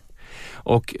Bloomberg.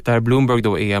 Och där Bloomberg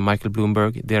då är Michael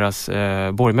Bloomberg, deras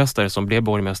borgmästare som blev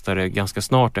borgmästare ganska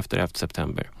snart efter 11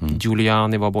 september.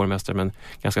 Giuliani var borgmästare men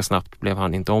ganska snabbt blev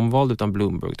han inte omvald utan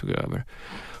Bloomberg tog över.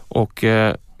 Och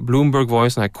Bloomberg var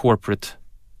en sån här corporate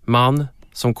man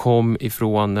som kom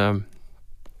ifrån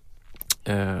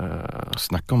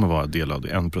snacka om att vara del av det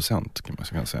 1% kan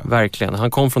man säga. Verkligen.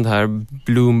 Han kom från det här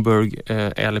Bloomberg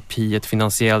LP, ett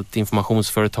finansiellt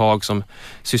informationsföretag som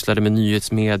sysslade med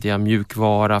nyhetsmedia,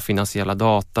 mjukvara, finansiella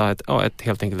data,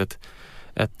 helt enkelt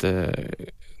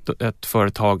ett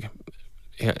företag,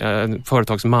 en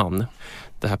företagsman.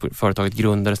 Det här företaget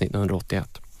grundades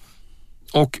 1981.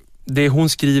 Och det hon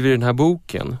skriver i den här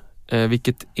boken,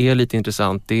 vilket är lite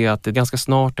intressant, det är att det ganska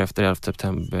snart efter 11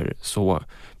 september så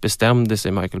bestämde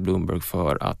sig Michael Bloomberg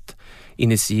för att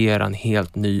initiera en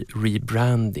helt ny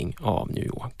rebranding av New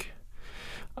York.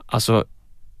 Alltså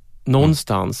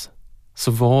någonstans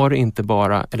så var det inte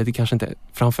bara, eller det kanske inte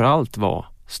framförallt var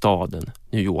staden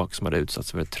New York som hade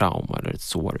utsatts för ett trauma eller ett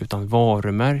sår, utan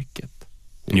varumärket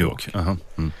New York.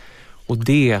 Och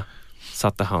det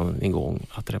satte han igång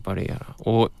att reparera.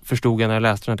 Och förstod jag när jag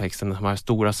läste den här texten, de här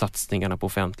stora satsningarna på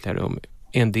offentliga rum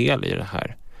är en del i det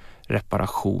här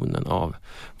reparationen av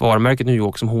varumärket New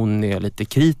York som hon är lite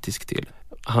kritisk till.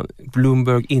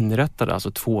 Bloomberg inrättade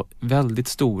alltså 2 väldigt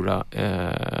stora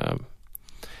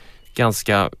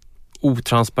ganska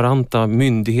otransparenta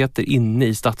myndigheter inne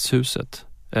i stadshuset.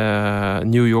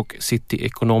 New York City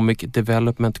Economic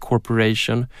Development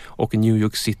Corporation och New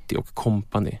York City och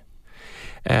Company.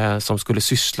 Som skulle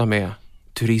syssla med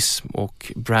turism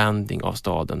och branding av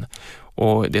staden.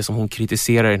 Och det som hon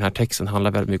kritiserar i den här texten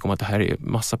handlar väldigt mycket om att det här är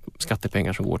massa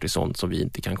skattepengar som går till sånt som vi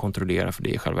inte kan kontrollera, för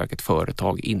det är själva verket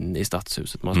företag inne i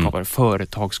stadshuset. Man skapar en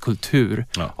företagskultur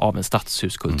av en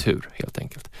stadshuskultur helt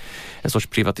enkelt. En sorts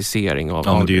privatisering av...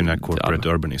 Ja, men det är ju den här corporate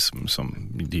urbanism som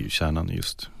det är ju kärnan i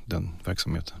just den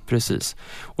verksamheten. Precis.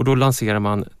 Och då lanserar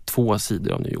man 2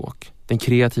 sidor av New York. Den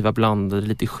kreativa blandade,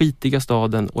 lite skitiga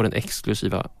staden och den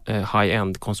exklusiva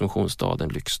high-end konsumtionsstaden,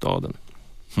 lyxstaden.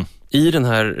 I den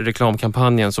här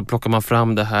reklamkampanjen så plockar man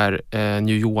fram det här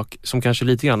New York som kanske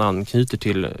lite grann anknyter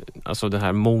till alltså den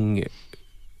här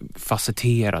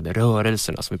mångfacetterade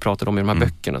rörelserna som vi pratade om i de här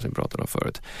böckerna som vi pratade om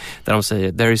förut. Där de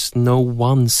säger there is no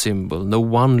one symbol,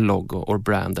 no one logo or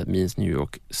brand that means New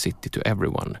York City to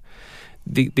everyone.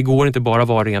 Det går inte bara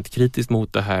vara rent kritiskt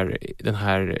mot den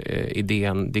här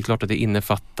idén. Det är klart att det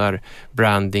innefattar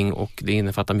branding och det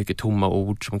innefattar mycket tomma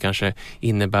ord som kanske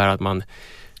innebär att man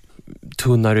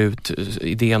tunnar ut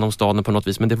idén om staden på något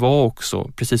vis. Men det var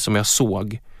också, precis som jag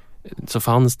såg, så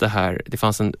fanns det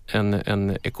fanns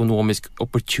en ekonomisk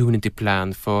opportunity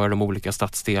plan för de olika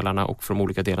stadsdelarna och för de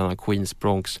olika delarna av Queens,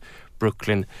 Bronx,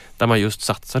 Brooklyn, där man just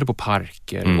satsade på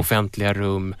parker, offentliga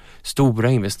rum,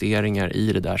 stora investeringar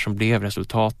i det där som blev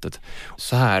resultatet.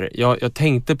 Så här, jag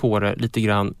tänkte på det lite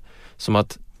grann som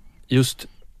att just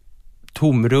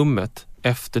tomrummet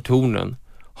efter tornen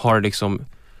har liksom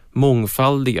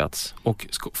mångfaldigats och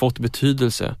fått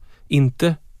betydelse,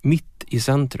 inte mitt i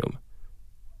centrum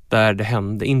där det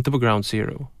hände, inte på Ground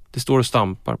Zero. Det står och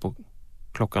stampar på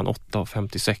klockan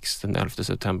 8:56 den 11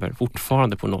 september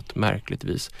fortfarande på något märkligt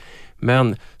vis.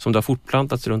 Men som det har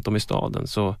fortplantats runt om i staden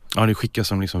så... Ja, det skickas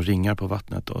som liksom ringar på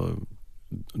vattnet och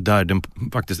där den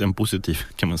faktiskt en positiv,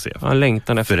 kan man säga, ja,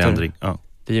 längtan efter förändring.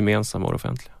 Det gemensamma och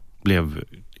offentliga. Blev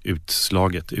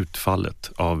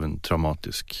utfallet av en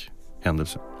traumatisk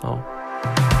händelse. Ja.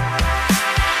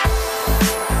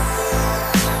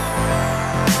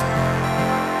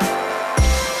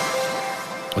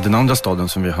 Och den andra staden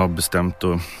som vi har bestämt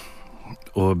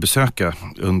att besöka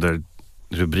under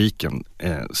rubriken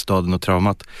Staden och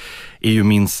traumat är ju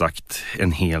minst sagt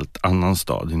en helt annan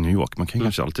stad i New York. Man kan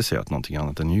kanske alltid säga att någonting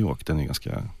annat än New York, den är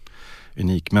ganska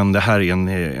unik. Men det här är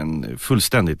en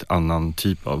fullständigt annan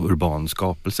typ av urban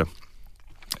skapelse.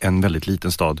 En väldigt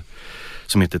liten stad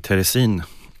som heter Terezin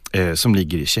som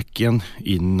ligger i Tjeckien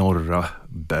i norra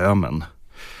Böhmen.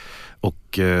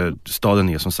 Och staden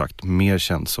är som sagt mer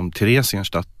känd som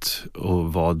Theresienstadt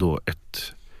och var då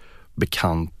ett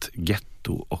bekant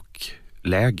getto och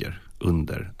läger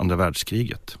under andra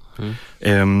världskriget.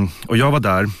 Och jag var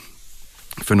där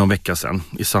för någon vecka sedan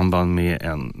i samband med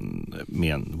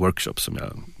en workshop som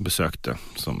jag besökte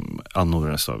som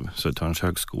anordnades av Södertörns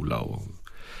högskola och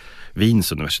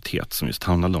Wiens universitet som just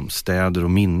handlade om städer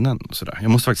och minnen och sådär.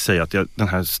 Jag måste faktiskt säga att den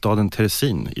här staden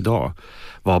Terezin idag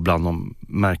var bland de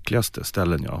märkligaste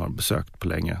ställen jag har besökt på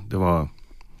länge. Det var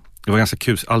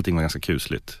ganska allting var ganska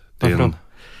kusligt.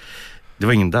 Det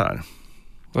var ingen där.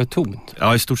 Var det tomt?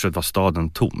 Ja, i stort sett var staden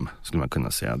tom skulle man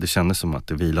kunna säga. Det kändes som att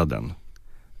det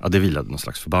vilade någon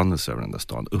slags förbannelse över den där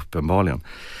staden, uppenbarligen.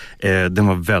 Den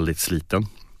var väldigt sliten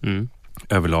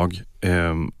överlag.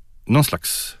 Någon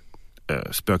slags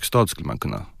spökstad skulle man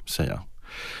kunna säga.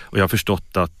 Och jag har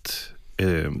förstått att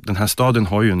den här staden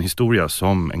har ju en historia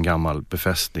som en gammal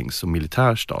befästnings- och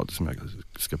militärstad som jag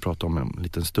ska prata om en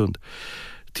liten stund.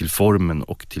 Till formen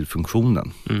och till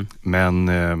funktionen.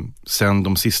 Men sen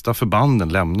de sista förbanden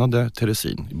lämnade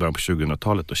Terezin i början på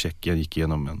 2000-talet och Tjeckien gick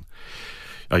igenom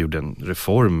gjorde en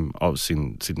reform av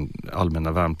sin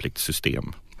allmänna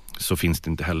värnpliktssystem, så finns det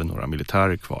inte heller några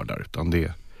militärer kvar där, utan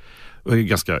det är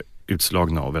ganska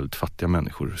utslagna och väldigt fattiga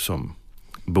människor som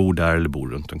bor där eller bor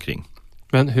runt omkring.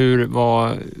 Men hur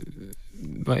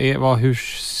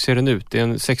ser den ut? Det är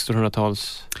en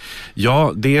 1600-tals...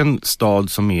 Ja, det är en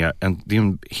stad som är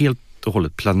en helt och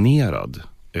hållet planerad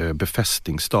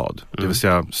befästningsstad. Det vill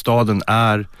säga, staden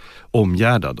är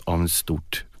omgärdad av ett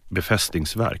stort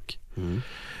befästningsverk.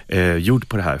 Gjord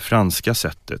på det här franska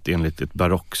sättet enligt ett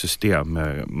barocksystem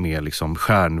med liksom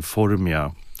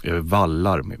stjärnformiga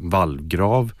vallar, med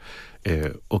vallgrav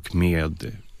och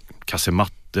med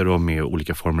kasematter och med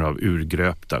olika former av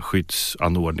urgröpta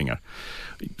skyddsanordningar.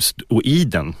 Och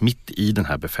mitt i den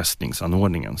här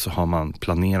befästningsanordningen så har man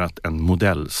planerat en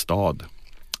modellstad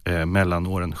mellan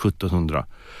åren 1780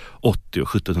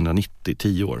 och 1790,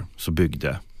 10 år, så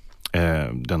byggde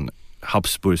den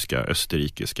habsburgska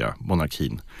österrikiska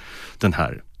monarkin den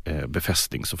här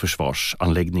befästnings- och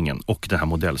försvarsanläggningen och den här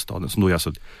modellstaden som då är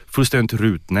alltså fullständigt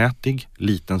rutnätig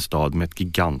liten stad med ett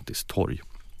gigantiskt torg.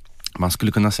 Man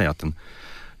skulle kunna säga att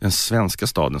den svenska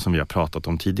staden som vi har pratat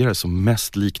om tidigare som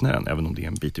mest liknar den, även om det är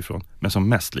en bit ifrån, men som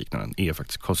mest liknar den är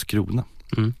faktiskt Karlskrona.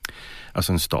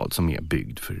 Alltså en stad som är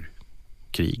byggd för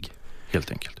krig,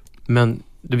 helt enkelt. Men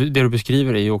det du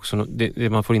beskriver är ju också det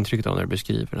man får intrycket av när du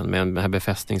beskriver den, med den här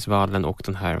befästningsvallen och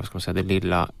den här, vad ska man säga, det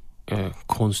lilla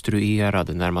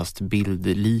konstruerade, närmast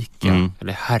bildlika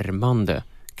eller härmande,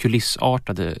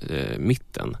 kulissartade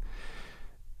mitten.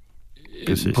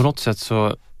 Precis. På något sätt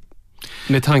så,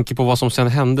 med tanke på vad som sen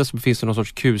hände, så finns det någon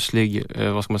sorts kuslig,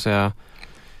 vad ska man säga,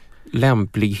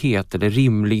 lämplighet eller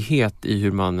rimlighet i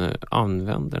hur man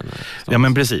använder den här staden. Ja,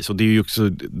 men precis, och det är ju också,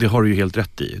 det har du ju helt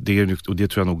rätt i. Och det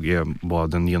tror jag nog är bara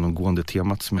den genomgående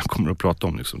temat som jag kommer att prata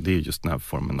om liksom. Det är just den här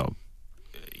formen av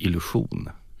illusion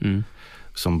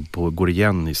som går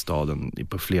igen i staden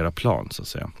på flera plan, så att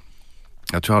säga.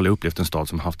 Jag tror aldrig upplevt en stad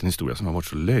som har haft en historia som har varit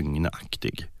så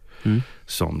lögnaktig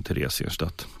som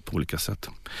Theresienstadt på olika sätt.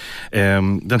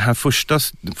 Den här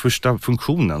första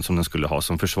funktionen som den skulle ha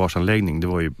som försvarsanläggning, det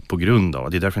var ju på grund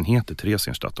av, det är därför den heter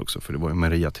Theresienstadt också, för det var ju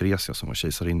Maria Theresia som var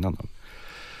kejsarinnan av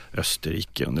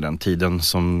Österrike under den tiden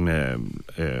som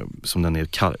den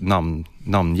är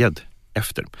namngedd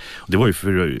efter. Och det var ju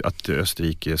för att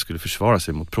Österrike skulle försvara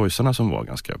sig mot preussarna som var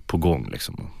ganska på gång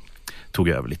liksom, och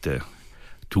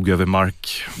tog över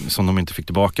mark som de inte fick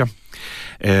tillbaka.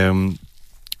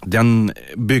 Den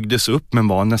byggdes upp, men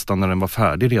var nästan när den var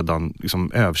färdig redan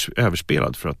liksom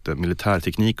överspelad, för att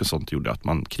militärteknik och sånt gjorde att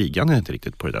man krigade inte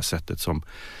riktigt på det där sättet som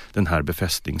den här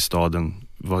befästningsstaden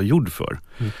var gjord för.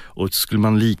 Och skulle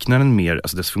man likna den mer,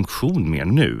 alltså dess funktion mer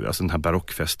nu, alltså den här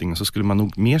barockfästningen, så skulle man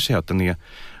nog mer säga att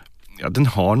den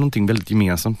har någonting väldigt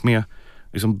gemensamt med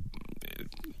liksom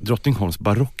Drottningholms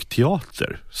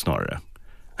barockteater snarare.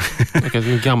 Det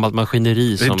är ett gammalt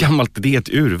maskineri som... Det är ett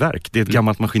urverk. Det är ett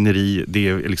gammalt maskineri. Det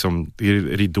är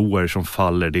ridåer som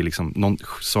faller. Det är liksom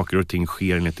saker och ting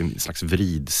sker enligt en slags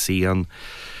vridscen.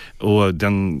 Och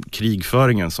den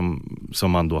krigföringen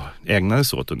som man då ägnade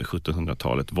sig åt under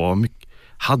 1700-talet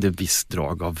hade viss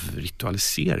drag av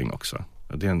ritualisering också.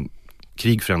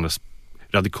 Krig förändras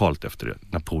radikalt efter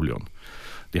Napoleon.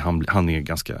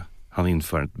 Han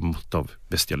inför ett mått av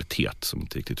bestialitet som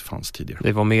inte riktigt fanns tidigare.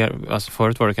 Det var mer, alltså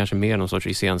förut var det kanske mer någon sorts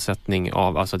iscensättning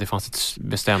av, alltså det fanns ett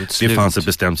bestämt slut. Det fanns ett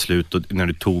bestämt slut, och när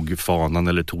du tog fanan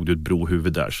eller tog du ett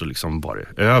brohuvud där så liksom var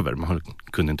det över. Man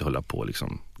kunde inte hålla på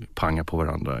liksom panga på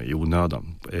varandra i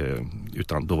onödan,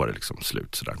 utan då var det liksom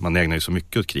slut sådär. Man ägnar ju så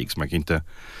mycket åt krig så man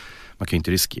kan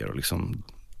inte riskera liksom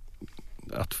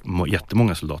att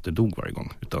jättemånga soldater dog varje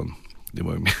gång, utan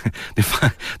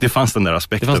det fanns den där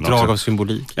aspekten. Det fanns drag också av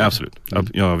symbolik. Ja, absolut.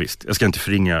 Ja, visst. Jag ska inte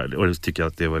förringa och tycka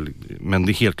att men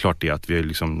det är helt klart det att vi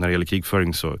liksom, när det gäller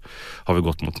krigföring så har vi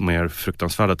gått mot mer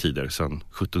fruktansvärda tider sedan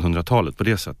 1700-talet på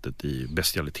det sättet, i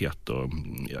bestialitet och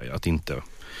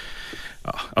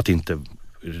att inte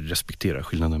respektera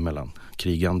skillnaden mellan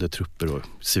krigande trupper och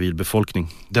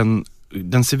civilbefolkning.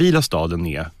 Den civila staden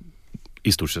är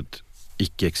i stort sett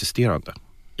icke-existerande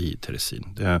i Teresin.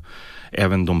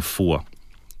 Även de få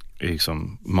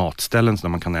liksom, matställen där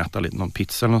man kan äta lite, någon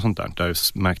pizza eller något sånt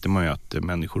där märkte man ju att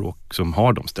människor som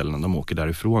har de ställena, de åker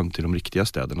därifrån till de riktiga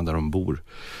städerna där de bor.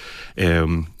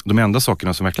 De enda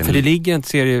sakerna som verkligen... För det ligger en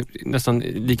serie nästan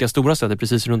lika stora städer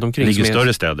precis runt omkring. Det ligger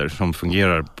större städer som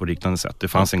fungerar på liknande sätt. Det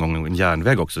fanns en gång en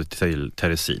järnväg också till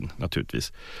Teresin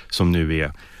naturligtvis, som nu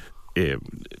är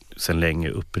sen länge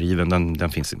uppriven. Den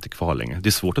finns inte kvar längre. Det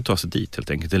är svårt att ta sig dit helt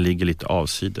enkelt. Den ligger lite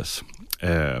avsides.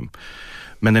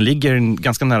 Men den ligger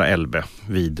ganska nära Elbe,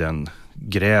 vid en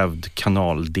grävd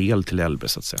kanaldel till Elbe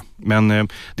så att säga. Men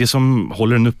det som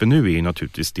håller den uppe nu är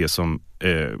naturligtvis det som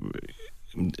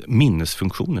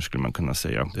minnesfunktioner skulle man kunna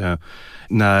säga.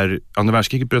 När andra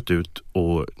världskriget bröt ut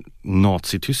och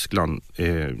Nazityskland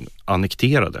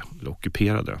annekterade eller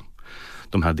ockuperade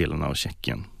de här delarna av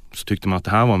Tjeckien, så tyckte man att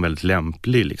det här var en väldigt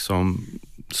lämplig liksom,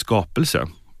 skapelse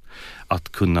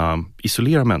att kunna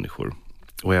isolera människor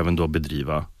och även då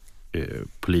bedriva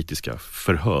politiska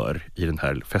förhör i den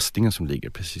här fästingen som ligger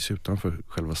precis utanför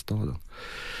själva staden.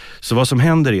 Så vad som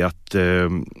händer är att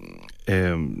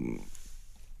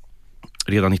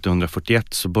redan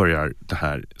 1941 så börjar den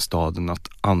här staden att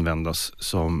användas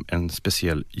som en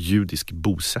speciell judisk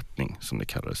bosättning, som det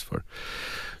kallades för.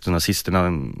 Så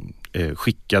nazisterna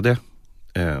skickade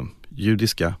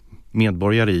judiska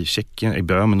medborgare i Tjeckien, i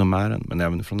Böhmen och Mähren, men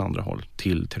även från andra håll,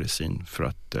 till Teresin för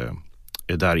att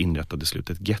där inrättade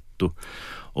slutet getto.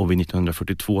 Och vid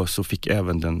 1942 så fick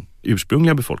även den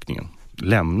ursprungliga befolkningen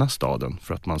lämna staden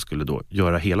för att man skulle då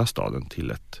göra hela staden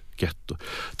till ett getto.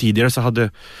 Tidigare så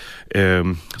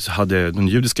hade den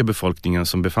judiska befolkningen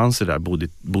som befann sig där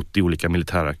bott i olika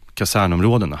militära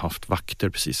kasernområden och haft vakter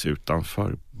precis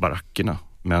utanför barackerna.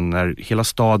 Men när hela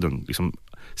staden liksom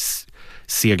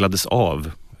seglades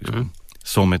av liksom,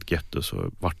 som ett getto,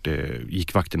 så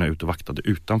gick vakterna ut och vaktade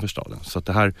utanför staden. Så att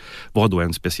det här var då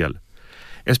en speciell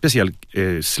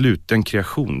sluten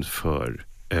kreation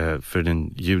för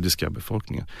den judiska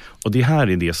befolkningen. Och det här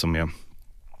är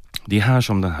det är här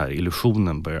som den här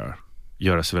illusionen börjar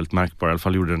göra sig väldigt märkbar. I alla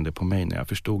fall gjorde den det på mig när jag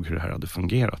förstod hur det här hade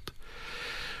fungerat.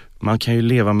 Man kan ju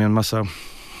leva med en massa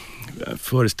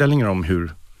föreställningar om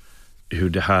hur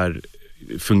det här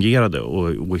fungerade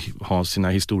och ha sina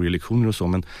historielektioner och så,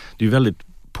 men det är ju väldigt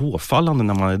påfallande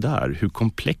när man är där hur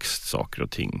komplext saker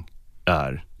och ting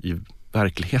är i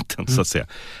verkligheten så att säga.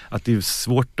 Att det är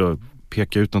svårt att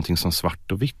peka ut någonting som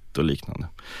svart och vitt och liknande.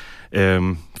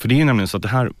 För det är nämligen så att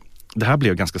det här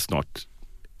blev ganska snart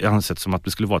ansett som att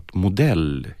det skulle vara ett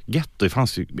modellgetto. Det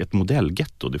fanns ju ett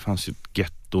modellgetto. Det fanns ju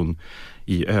getton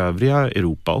i övriga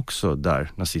Europa också,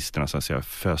 där nazisterna så att säga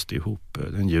föste ihop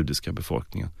den judiska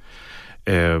befolkningen.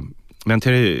 Men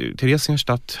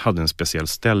Theresienstadt hade en speciell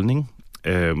ställning,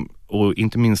 och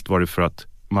inte minst var det för att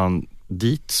man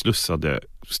dit slussade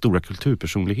stora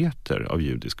kulturpersonligheter av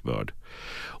judisk börd.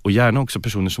 Och gärna också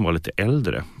personer som var lite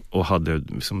äldre och hade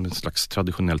som en slags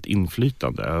traditionellt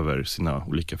inflytande över sina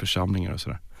olika församlingar och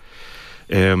sådär.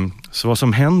 Så vad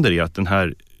som händer är att den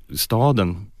här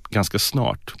staden ganska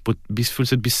snart på ett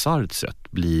fullständigt bisarrt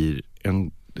sätt blir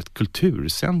ett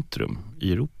kulturcentrum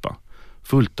i Europa.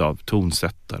 Fullt av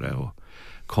tonsättare och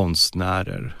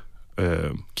konstnärer,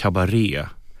 kabaré,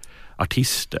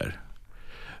 artister.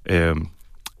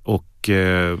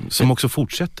 Som också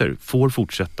får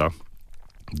fortsätta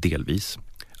delvis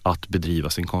att bedriva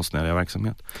sin konstnärliga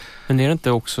verksamhet. Men är det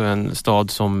inte också en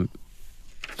stad som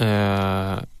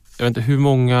jag vet inte hur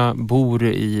många bor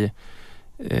i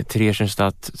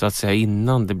Theresienstadt så att säga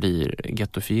innan det blir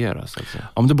gettofierat så att säga?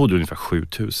 Ja, men det bodde ungefär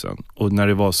 7000, och när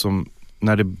det var som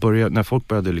när folk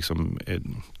började liksom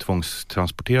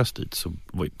tvångstransporteras dit, så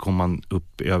kom man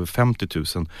upp i över 50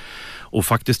 000. Och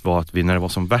faktiskt var att när det var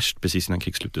som värst precis innan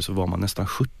krigsslutet, så var man nästan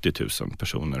 70 000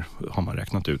 personer, har man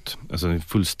räknat ut. Alltså det är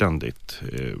fullständigt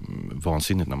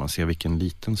vansinnigt när man ser vilken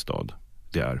liten stad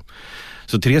det är.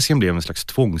 Så Theresien blev en slags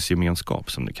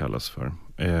tvångsgemenskap, som det kallas för.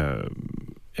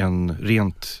 En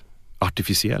rent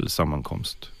artificiell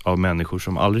sammankomst av människor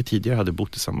som aldrig tidigare hade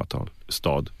bott i samma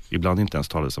stad, ibland inte ens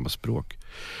talade samma språk,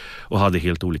 och hade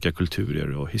helt olika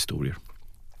kulturer och historier.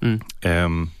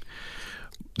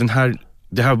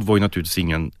 Det här var ju naturligtvis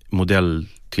ingen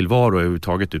modelltillvaro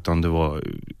överhuvudtaget, utan det var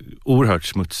oerhört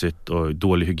smutsigt och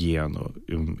dålig hygien, och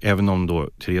även om då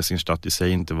Theresienstadt i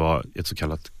sig inte var ett så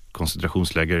kallat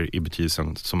koncentrationsläger i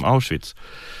betydelsen som Auschwitz,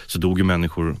 så dog ju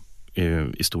människor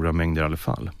i stora mängder i alla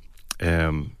fall.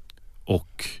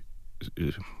 Och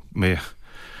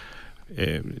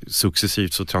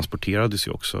successivt så transporterades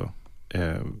ju också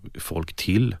folk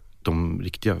till de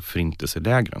riktiga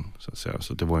förintelselägren, så att säga.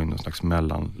 Så det var ju någon slags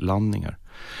mellanlandningar.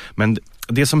 Men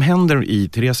det som händer i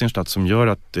Theresienstadt som gör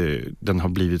att den har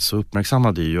blivit så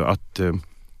uppmärksammad är ju att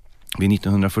vid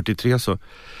 1943 så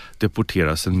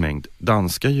deporteras en mängd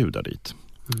danska judar dit.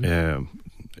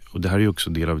 Och det här är ju också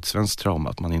del av ett svenskt trauma,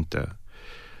 att man inte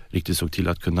riktigt såg till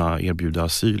att kunna erbjuda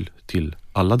asyl till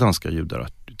alla danska judar,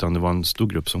 utan det var en stor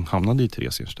grupp som hamnade i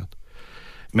Theresienstadt.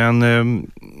 Men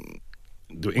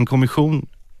en kommission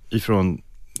ifrån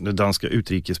det danska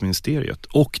utrikesministeriet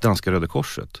och danska Röda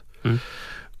Korset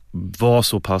var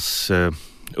så pass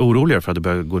oroliga för att det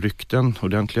började gå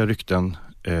ordentliga rykten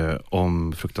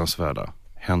om fruktansvärda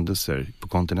händelser på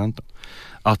kontinenten,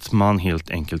 att man helt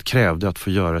enkelt krävde att få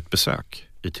göra ett besök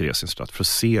i Theresienstadt för att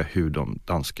se hur de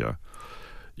danska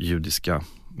judiska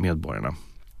medborgarna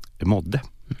mådde.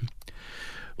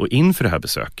 Och inför det här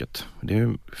besöket,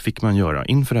 det fick man göra,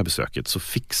 inför det här besöket så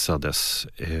fixades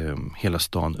hela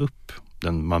stan upp.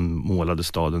 Man målade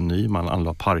staden ny, man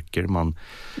anlade parker, man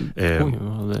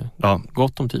hade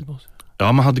gott om tid på sig.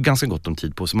 Ja, man hade ganska gott om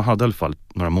tid på sig. Man hade i alla fall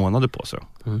några månader på sig.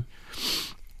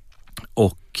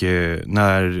 Och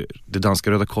när det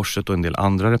danska Röda Korset och en del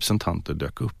andra representanter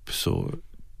dök upp, så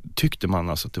tyckte man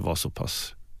alltså att det var så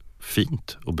pass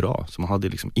fint och bra, så man hade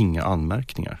liksom inga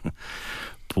anmärkningar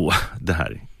på det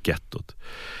här gettot.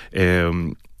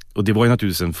 Och det var ju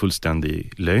naturligtvis en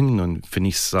fullständig lögn och en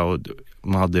fernissa, och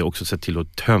man hade också sett till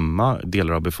att tömma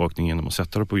delar av befolkningen genom att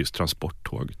sätta det på just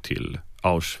transporttåg till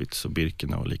Auschwitz och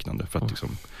Birkenau och liknande, för att, liksom,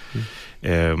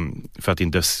 för att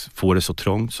inte få det så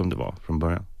trångt som det var från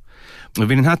början.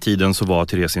 Och vid den här tiden så var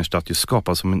Theresienstadt ju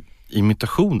skapad som en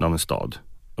imitation av en stad,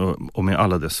 och med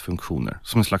alla dess funktioner,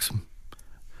 som en slags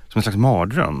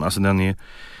mardröm. Alltså den är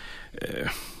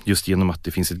just genom att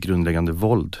det finns ett grundläggande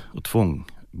våld och tvång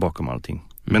bakom allting.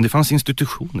 Men det fanns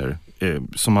institutioner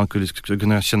som man skulle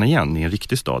kunna känna igen i en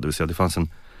riktig stad. Det vill säga det fanns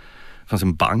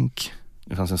en bank,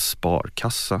 det fanns en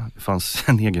sparkassa, det fanns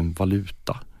en egen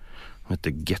valuta som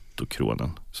hette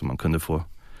gettokronen, som man kunde få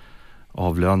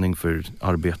avlöning för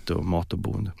arbete och mat och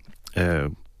boende.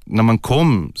 När man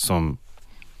kom som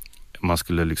man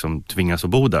skulle liksom tvingas att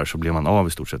bo där, så blev man av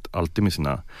i stort sett alltid med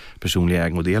sina personliga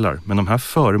ägodelar. Men de här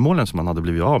föremålen som man hade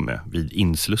blivit av med vid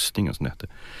inslussning och sånt heter,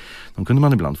 de kunde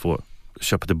man ibland få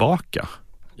köpa tillbaka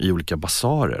i olika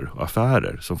basarer och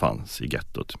affärer som fanns i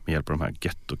gettot med hjälp av de här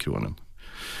gettokronen.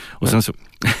 Och sen så...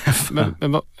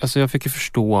 alltså jag fick ju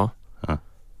förstå... Ja.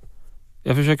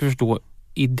 Jag försöker förstå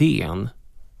idén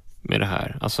med det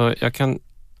här. Alltså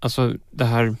det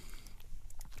här...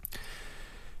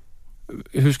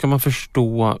 Hur ska man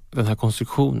förstå den här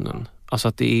konstruktionen? Alltså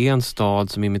att det är en stad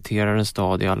som imiterar en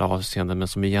stad i alla avseenden, men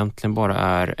som egentligen bara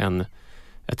är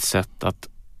ett sätt att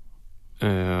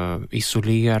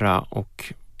isolera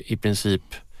och i princip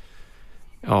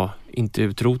inte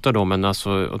utrota dem, men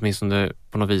alltså åtminstone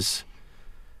på något vis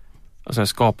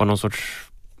skapa någon sorts,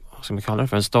 vad ska man kalla det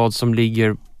för, en stad som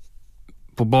ligger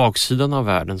på baksidan av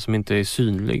världen, som inte är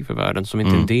synlig för världen, som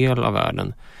inte är en del av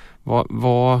världen.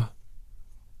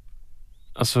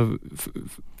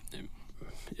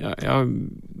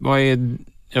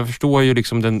 Jag förstår ju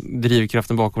liksom den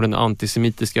drivkraften bakom den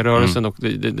antisemitiska rörelsen och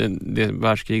det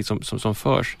världskrig som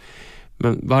förs.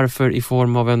 Men varför i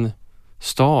form av en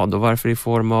stad, och varför i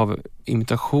form av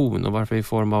imitation, och varför i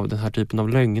form av den här typen av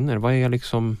lögner? Vad är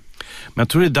liksom... Men jag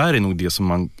tror det där är nog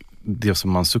det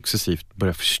som man successivt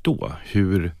börjar förstå,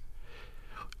 hur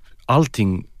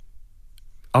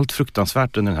allt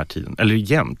fruktansvärt under den här tiden, eller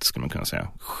jämt skulle man kunna säga,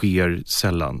 sker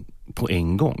sällan på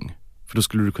en gång. För då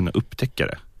skulle du kunna upptäcka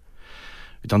det.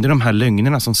 Utan det är de här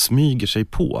lögnerna som smyger sig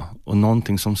på, och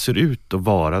någonting som ser ut att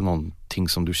vara någonting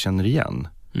som du känner igen.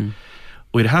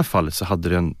 Och i det här fallet så hade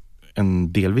den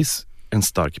en delvis en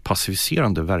stark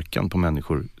passiviserande verkan på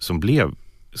människor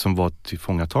som var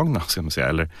tillfångatagna, ska man säga,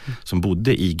 eller som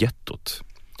bodde i gettot.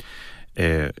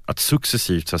 Att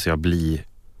successivt, så att säga, bli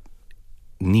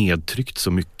nedtryckt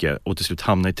så mycket och till slut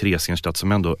hamna i Theresienstadt,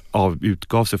 som ändå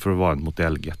utgav sig för att vara en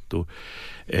modellgetto,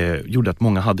 gjorde att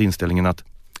många hade inställningen att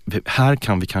här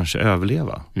kan vi kanske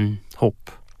överleva.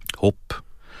 Hopp.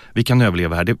 Vi kan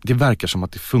överleva här. Det verkar som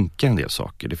att det funkar en del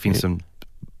saker. Det finns en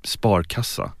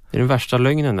sparkassa. Det är den värsta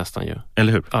lögnen nästan ju.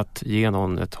 Eller hur? Att ge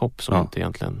någon ett hopp som inte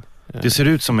egentligen... Det ser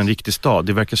ut som en riktig stad.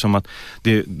 Det verkar som att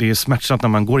det är smärtsamt när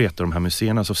man går i ett av de här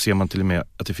museerna, så ser man till och med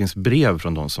att det finns brev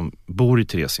från de som bor i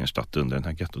Theresienstadt under den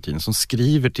här gettotiden, som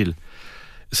skriver till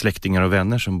släktingar och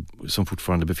vänner som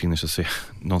fortfarande befinner sig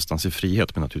någonstans i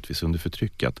frihet, men naturligtvis under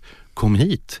förtryck, att kom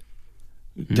hit.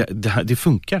 Det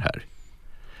funkar här.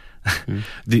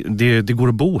 Det går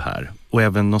att bo här. Och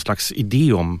även någon slags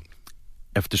idé om,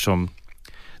 eftersom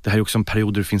det här är också en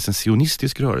period där det finns en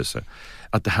sionistisk rörelse,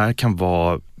 att det här kan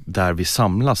vara där vi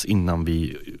samlas innan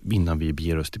vi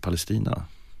beger oss till Palestina.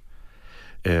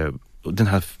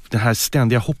 Det här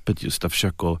ständiga hoppet, just att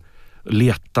försöka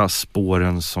leta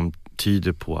spåren som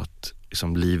tyder på att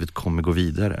liksom, livet kommer gå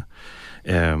vidare.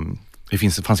 Det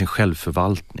fanns en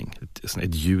självförvaltning,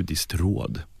 ett judiskt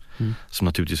råd, som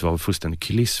naturligtvis var fullständig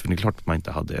kuliss, för det är klart att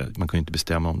man kunde inte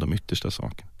bestämma om de yttersta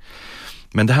sakerna.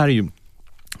 Men det här är ju,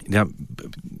 jag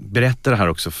berättar det här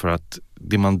också för att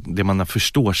det man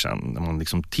förstår sen när man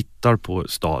liksom tittar på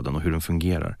staden och hur den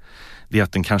fungerar, det är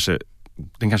att den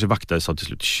kanske vaktades av till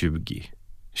slut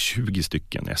 20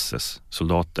 stycken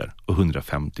SS-soldater och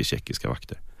 150 tjeckiska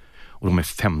vakter. Och de är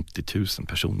 50 000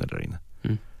 personer där inne.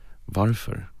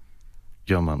 Varför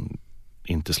gör man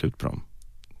inte slut på dem?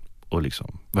 Och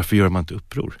liksom, varför gör man inte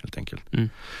uppror, helt enkelt?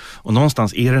 Och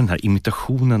någonstans är det den här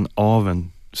imitationen av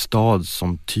en stad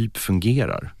som typ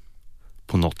fungerar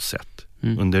på något sätt.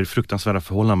 Under fruktansvärda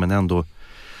förhållanden, men ändå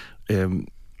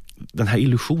den här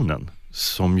illusionen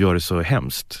som gör det så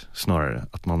hemskt, snarare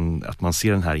att man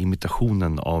ser den här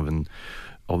imitationen av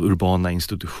urbana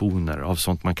institutioner, av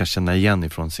sånt man kan känna igen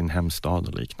ifrån sin hemstad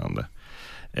och liknande,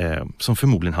 som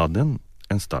förmodligen hade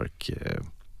en stark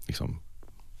liksom,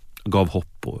 gav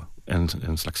hopp och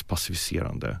en slags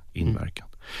passiviserande inverkan.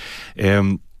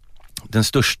 Den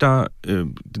största,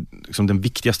 liksom den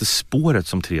viktigaste spåret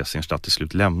som Theresienstadt till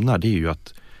slut lämnar, det är ju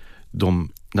att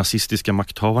de nazistiska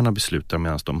makthavarna beslutar,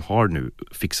 medan de har nu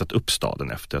fixat upp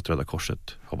staden efter att Röda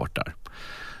Korset har varit där,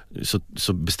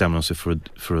 så bestämmer de sig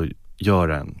för att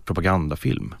göra en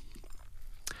propagandafilm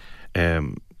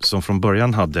som från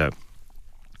början hade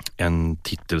en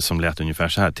titel som lät ungefär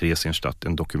så här: Theresienstadt,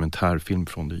 en dokumentärfilm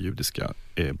från det judiska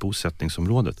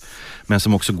bosättningsområdet, men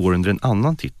som också går under en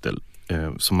annan titel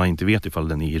som man inte vet ifall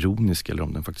den är ironisk eller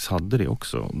om den faktiskt hade det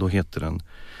också. Då heter den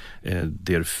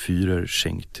Der Führer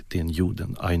schenkt den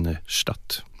Juden eine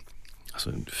Stadt.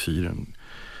 Alltså Führern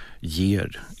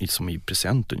ger, som i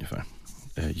present ungefär,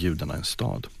 judarna en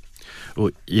stad.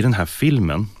 Och i den här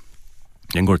filmen,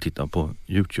 den går att titta på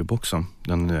YouTube också.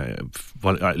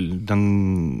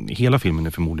 Hela filmen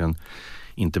är förmodligen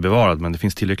inte bevarad, men det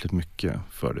finns tillräckligt mycket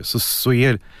för det. Så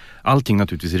är allting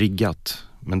naturligtvis riggat.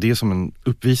 Men det är som en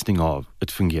uppvisning av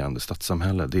ett fungerande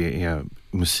stadssamhälle. Det är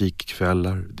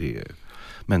musikkvällar, det är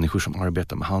människor som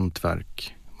arbetar med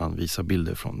hantverk. Man visar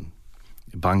bilder från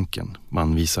banken,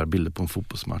 man visar bilder på en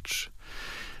fotbollsmatch.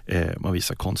 Man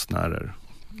visar konstnärer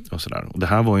och sådär. Och det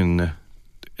här var ju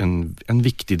en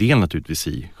viktig del naturligtvis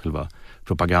i själva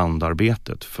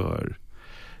propagandaarbetet för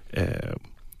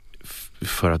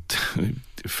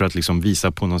att liksom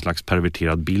visa på någon slags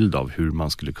perverterad bild av hur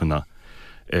man skulle kunna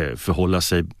förhålla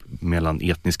sig mellan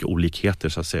etniska olikheter,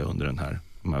 så att säga, under de här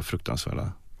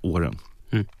fruktansvärda åren.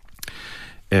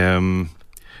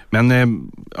 Men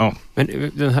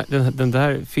den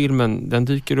där filmen, den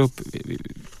dyker upp,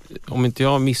 om inte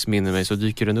jag missminner mig, så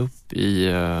dyker den upp i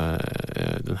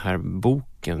den här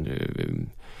boken,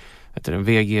 heter den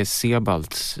V.G.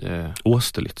 Sebalds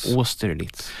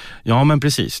Austerlitz. Ja, men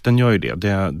precis, den gör ju det.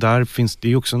 Där finns det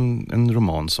ju också en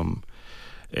roman som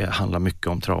handlar mycket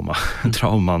om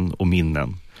trauman och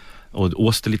minnen. Och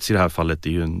Austerlitz i det här fallet är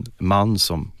ju en man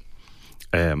som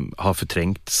har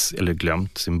förträngts eller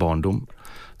glömt sin barndom.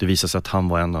 Det visar sig att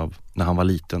när han var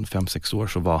liten, 5-6 år,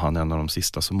 så var han en av de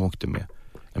sista som åkte med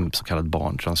en så kallad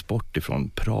barntransport ifrån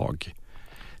Prag.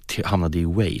 Hamnade i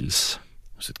Wales.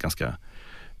 Så ett ganska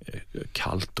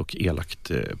kallt och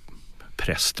elakt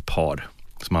prästpar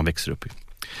som han växer upp i.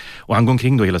 Och han går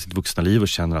omkring då hela sitt vuxna liv och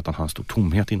känner att han har en stor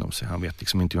tomhet inom sig. Han vet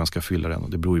liksom inte hur han ska fylla den, och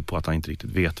det beror ju på att han inte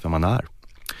riktigt vet vem han är.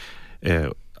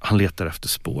 Han letar efter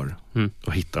spår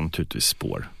och hittar naturligtvis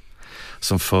spår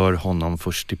som för honom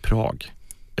först till Prag.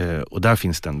 Och där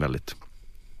finns det en väldigt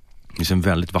Det finns en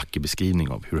väldigt vacker beskrivning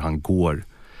av hur han går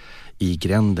i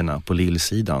gränderna på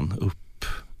lillsidan,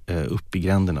 upp i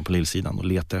gränderna på lillsidan och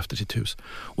letar efter sitt hus.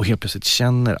 Och helt plötsligt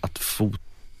känner att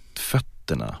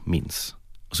fötterna minns.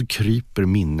 Och så kryper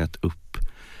minnet upp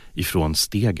ifrån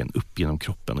stegen, upp genom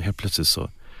kroppen. Och helt plötsligt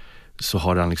så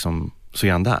har han liksom, så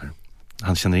är han där.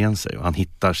 Han känner igen sig och han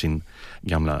hittar sin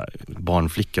gamla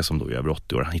barnflicka som då är över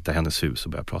 80 år. Han hittar hennes hus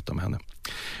och börjar prata med henne.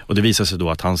 Och det visar sig då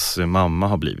att hans mamma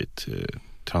har blivit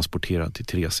transporterad till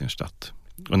Theresienstadt.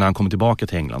 Och när han kommer tillbaka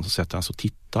till England så sätter han sig och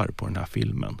tittar på den här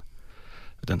filmen.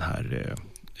 Den här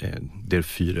Der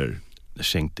Führer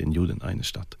schenkt den Juden eine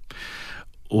Stadt.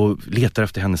 Och letar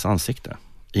efter hennes ansikte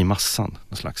i massan.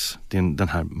 Den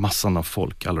här massan av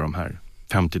folk, alla de här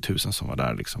 50 000 som var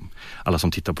där liksom. Alla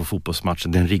som tittar på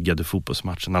fotbollsmatchen, den riggade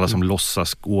fotbollsmatchen, alla som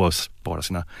låtsas gå och spara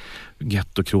sina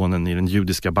gettokronen i den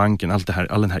judiska banken,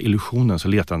 all den här illusionen, så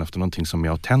letar han efter någonting som är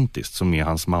autentiskt, som är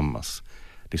hans mammas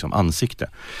liksom ansikte.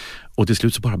 Och till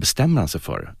slut så bara bestämmer han sig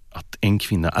för att en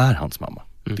kvinna är hans mamma.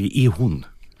 Det är hon.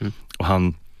 Och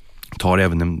han tar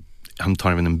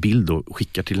även en bild och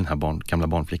skickar till den här gamla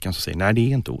barnflickan som säger, nej det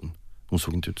är inte hon. Hon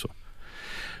såg inte ut så.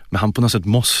 Men han på något sätt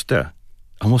måste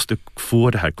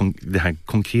få det här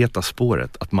konkreta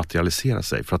spåret att materialisera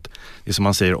sig. För att det är som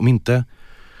man säger, om inte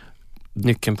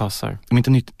nyckeln passar. Om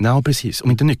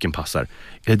inte nyckeln passar.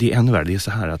 Det är ännu värre. Det är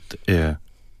så här att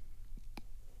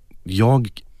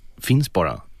jag finns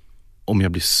bara om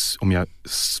jag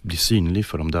blir synlig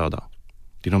för de döda.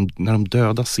 Det är när de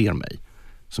döda ser mig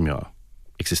som jag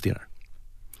existerar.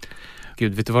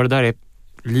 Gud, vet du vad det där är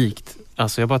likt?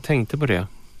 Alltså jag bara tänkte på det.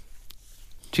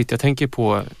 Shit, jag tänker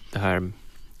på det här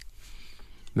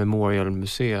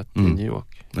Memorial-museet i New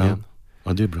York. Ja,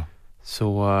 det är bra.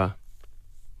 Så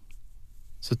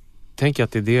tänker jag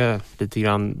att det är det lite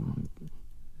grann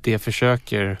det jag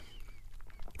försöker,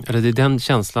 eller det är den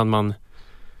känslan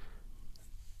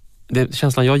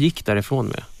känslan jag gick därifrån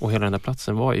med och hela den där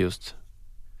platsen var just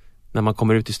när man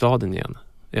kommer ut i staden igen.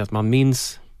 Det är att man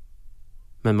minns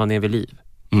men man är vid liv.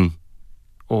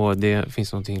 Och det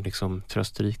finns någonting liksom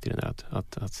tröstrikt i det där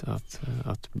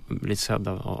att bli sedd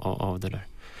av det där.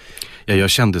 Ja, jag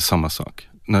kände samma sak.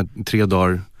 3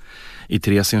 dagar i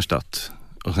Theresienstadt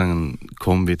och sen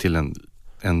kom vi till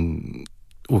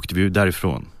åkte vi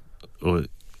därifrån och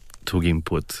tog in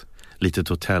på ett litet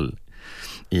hotell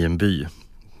i en by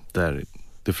där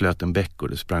det flöt en bäck och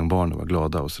det sprang barn och var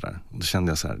glada och sådär. Och då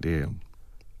kände jag så här,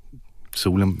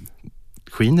 solen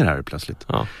skiner här plötsligt.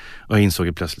 Ja. Och jag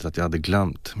insåg plötsligt att jag hade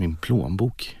glömt min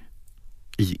plånbok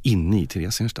inne i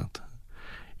Theresienstadt.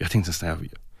 Jag tänkte så här,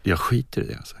 jag skiter i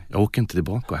det. Alltså. Jag åker inte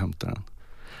tillbaka och hämtar den.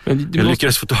 Jag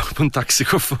lyckades få tag på en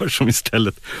taxichaufför som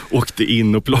istället åkte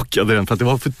in och plockade den för att det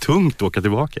var för tungt att åka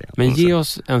tillbaka igen. Men ge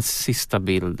oss en sista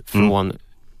bild från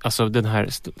alltså den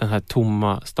här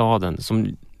tomma staden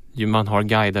som ju man har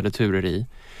guidade turer i.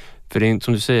 För det är,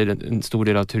 som du säger, en stor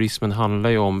del av turismen handlar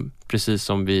ju om, precis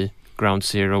som vid Ground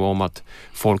Zero, om att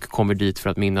folk kommer dit för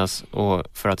att minnas och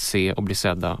för att se och bli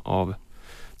sedda av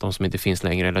de som inte finns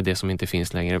längre eller det som inte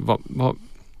finns längre.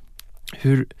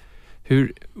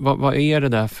 Vad är det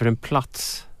där för en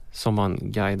plats som man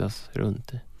guidas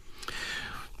runt i?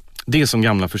 Det är som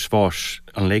gamla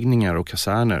försvarsanläggningar och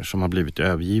kaserner som har blivit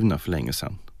övergivna för länge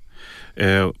sedan.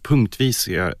 Punktvis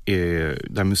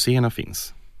där museerna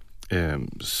finns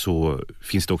så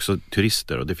finns det också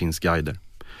turister och det finns guider.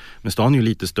 Men stan är ju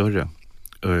lite större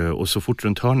och så fort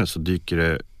runt hörnet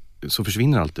så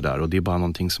försvinner allt det där och det är bara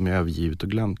någonting som är övergivet och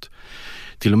glömt.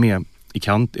 Till och med i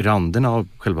randerna av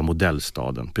själva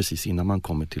modellstaden, precis innan man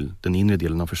kommer till den inre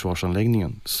delen av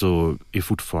försvarsanläggningen, så är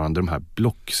fortfarande de här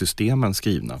blocksystemen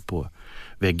skrivna på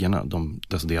väggarna.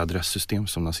 Alltså det adresssystem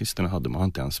som nazisterna hade, man har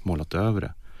inte ens målat över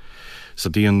det. Så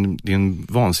det är en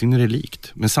vansinnig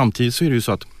relikt. Men samtidigt så är det ju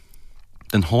så att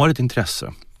den har ett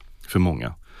intresse för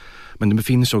många. Men den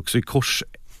befinner sig också i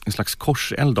en slags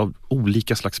korseld av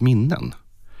olika slags minnen.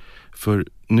 För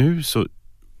nu så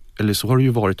har det ju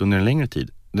varit under en längre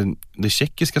tid. Det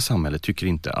tjeckiska samhället tycker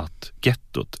inte att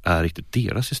gettot är riktigt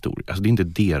deras historia. Alltså det är inte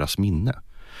deras minne.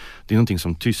 Det är någonting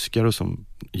som tyskar och som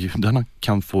judarna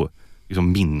kan få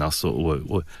liksom minnas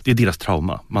och det är deras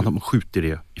trauma. Man skjuter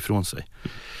det ifrån sig.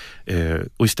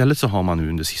 Och istället så har man nu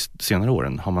under senare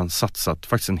åren har man satsat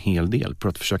faktiskt en hel del på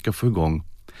att försöka få igång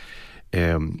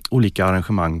olika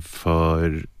arrangemang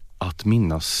för att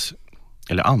minnas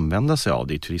eller använda sig av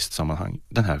det i turistsammanhang.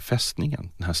 Den här fästningen,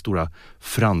 den här stora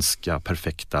franska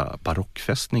perfekta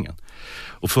barockfästningen.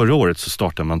 Och förra året så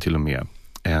startade man till och med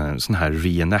sån här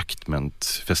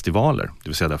reenactment-festivaler. Det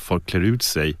vill säga där folk klär ut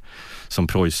sig som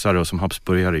preussare och som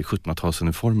habsburgare i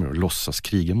 1700-talsuniformer och låtsas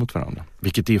kriga mot varandra.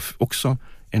 Vilket är också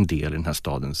en del i den här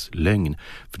stadens lögn.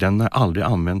 För den har aldrig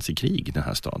använts i krig, den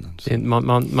här staden.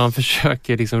 Man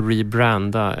försöker liksom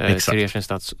rebranda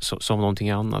Theresienstadt som någonting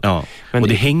annat. Ja, men och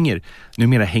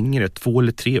numera hänger det 2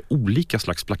 eller 3 olika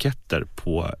slags plaketter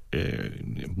på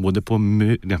både på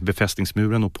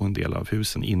befästningsmuren och på en del av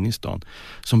husen inne i stan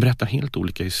som berättar helt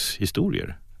olika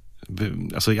historier.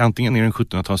 Alltså antingen är det en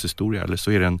 1700-talshistoria eller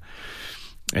så är det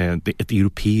ett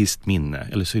europeiskt minne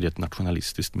eller så är det ett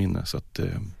nationalistiskt minne. Så att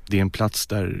det är en plats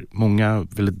där många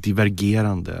väldigt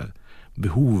divergerande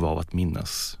behov av att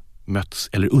minnas möts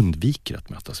eller undviker att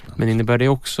mötas. Men innebär det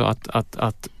också att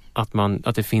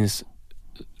det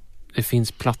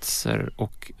finns platser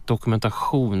och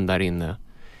dokumentation där inne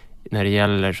när det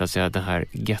gäller så att säga den här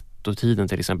gettotiden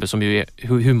till exempel, som ju är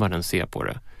hur man än ser på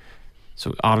det.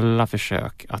 Så alla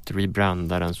försök att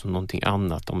rebranda den som någonting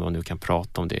annat, om man nu kan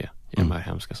prata om det i de här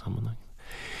hemska sammanhangen,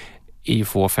 är ju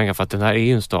fåfänga, för att den här är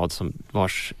ju en stad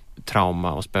vars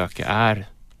trauma och spöke är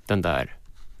den där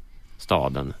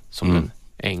staden som den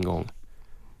en gång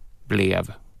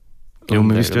blev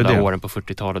under de där åren på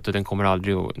 40-talet, och den kommer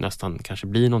aldrig att nästan kanske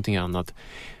bli någonting annat.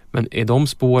 Men är de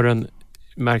spåren,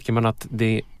 märker man att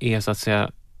det är så att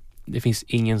säga, det finns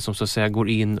ingen som så att säga går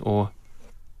in och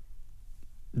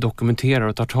dokumenterar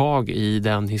och tar tag i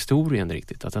den historien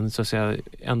riktigt, att den så att säga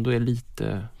ändå är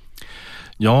lite...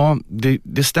 Ja,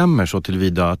 det stämmer så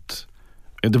tillvida att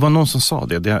det var någon som sa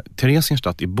det.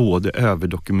 Theresienstadt är både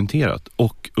överdokumenterat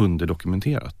och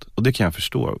underdokumenterat. Och det kan jag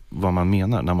förstå vad man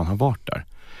menar när man har varit där.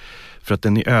 För att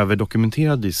den är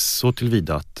överdokumenterad i så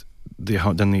tillvida att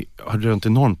den har rönt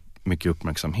enormt mycket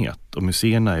uppmärksamhet. Och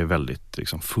museerna är väldigt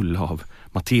liksom, fulla av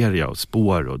materia och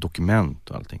spår och dokument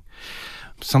och allting.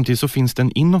 Samtidigt så finns det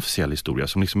en inofficiell historia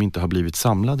som liksom inte har blivit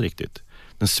samlad riktigt.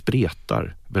 Den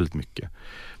spretar väldigt mycket.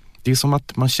 Det är som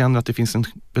att man känner att det finns en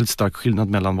väldigt stark skillnad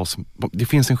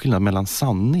mellan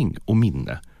sanning och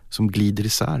minne som glider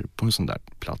isär på en sån där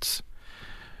plats.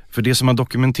 För det som har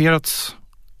dokumenterats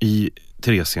i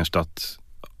Theresienstadt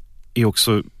är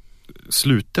också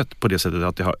slutet på det sättet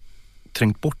att det har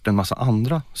trängt bort en massa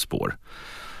andra spår.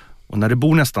 Och när det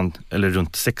bor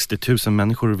runt 60 000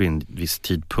 människor vid en viss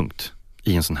tidpunkt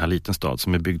i en sån här liten stad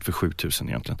som är byggd för 7 000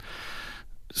 egentligen,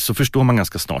 så förstår man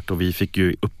ganska snart, och vi fick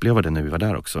ju uppleva det när vi var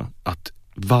där också, att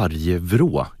varje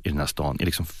vrå i den här stan är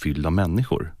liksom fylld av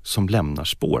människor som lämnar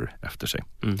spår efter sig.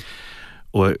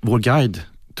 Och vår guide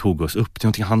tog oss upp till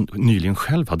någonting han nyligen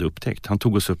själv hade upptäckt. Han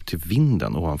tog oss upp till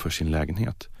vinden ovanför sin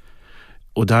lägenhet.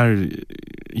 Och där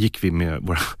gick vi med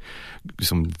våra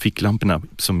liksom, ficklamporna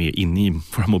som är inne i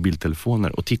våra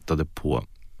mobiltelefoner och tittade på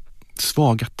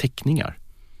svaga teckningar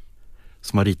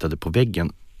som var ritade på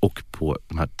väggen och på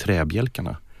de här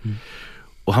träbjälkarna.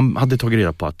 Och han hade tagit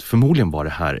reda på att förmodligen var det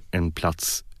här en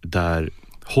plats där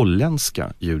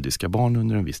holländska judiska barn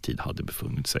under en viss tid hade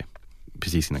befunnit sig.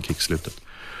 Precis innan krigsslutet.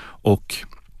 Och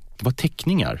det var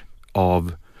teckningar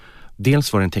av...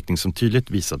 Dels var det en teckning som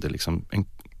tydligt visade liksom en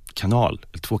kanal,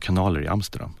 eller 2 kanaler i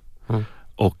Amsterdam.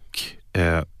 Och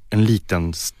en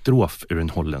liten strof ur en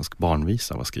holländsk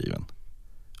barnvisa var skriven.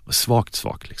 Och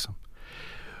svagt liksom.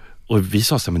 Och vi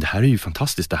sa så här, men det här är ju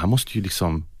fantastiskt. Det här måste ju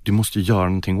liksom, du måste ju göra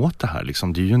någonting åt det här.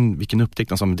 Liksom. Det är ju vilken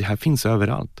upptäckt. Alltså, men det här finns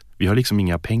överallt. Vi har liksom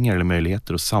inga pengar eller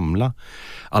möjligheter att samla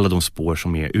alla de spår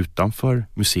som är utanför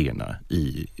museerna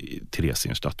i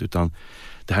Theresienstadt. Utan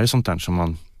det här är sånt där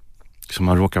som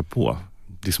man råkar på.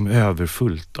 Det är som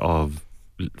överfullt av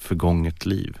förgånget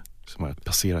liv som har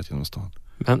passerat genom stan.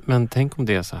 Men tänk om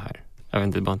det är så här. Jag vet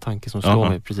inte, det är bara en tanke som slår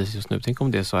mig precis just nu. Tänk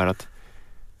om det är så här att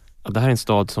det här är en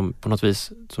stad som på något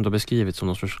vis, som du har beskrivit som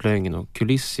någon sorts lögn och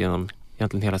kuliss genom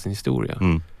egentligen hela sin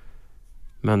historia.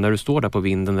 Men när du står där på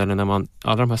vinden, eller när man,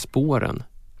 alla de här spåren.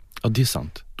 Ja, det är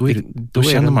sant. Då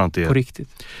känner man att det är på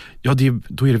riktigt. Ja,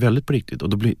 då är det väldigt på riktigt. Och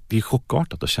då blir det är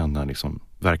chockartat att känna liksom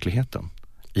verkligheten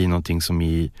i någonting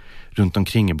som runt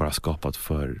omkring är bara skapat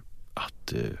för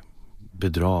att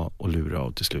bedra och lura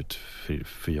och till slut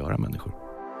förgöra människor.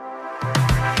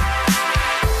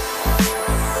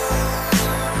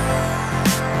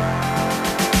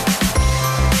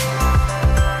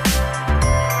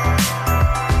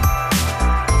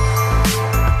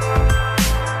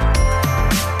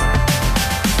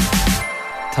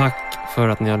 Tack för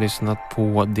att ni har lyssnat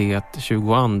på det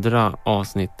 22:a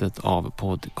avsnittet av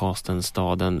podcasten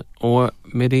Staden. Och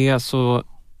med det så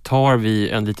tar vi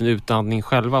en liten utandning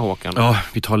själva, Håkan. Ja,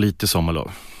 vi tar lite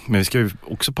sommarlov. Men vi ska ju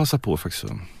också passa på faktiskt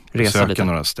att besöka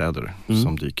några städer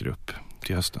som dyker upp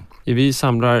till hösten. Vi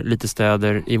samlar lite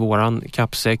städer i våran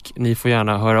kappsäck. Ni får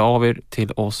gärna höra av er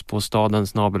till oss på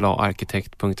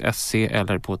staden@arkitekt.se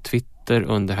eller på Twitter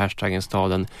under hashtaggen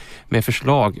staden med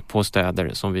förslag på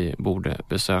städer som vi borde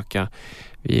besöka.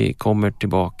 Vi kommer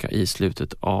tillbaka i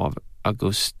slutet av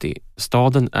augusti.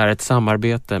 Staden är ett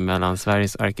samarbete mellan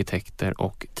Sveriges arkitekter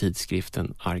och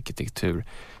tidskriften Arkitektur.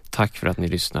 Tack för att ni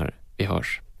lyssnar. Vi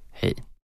hörs. Hej!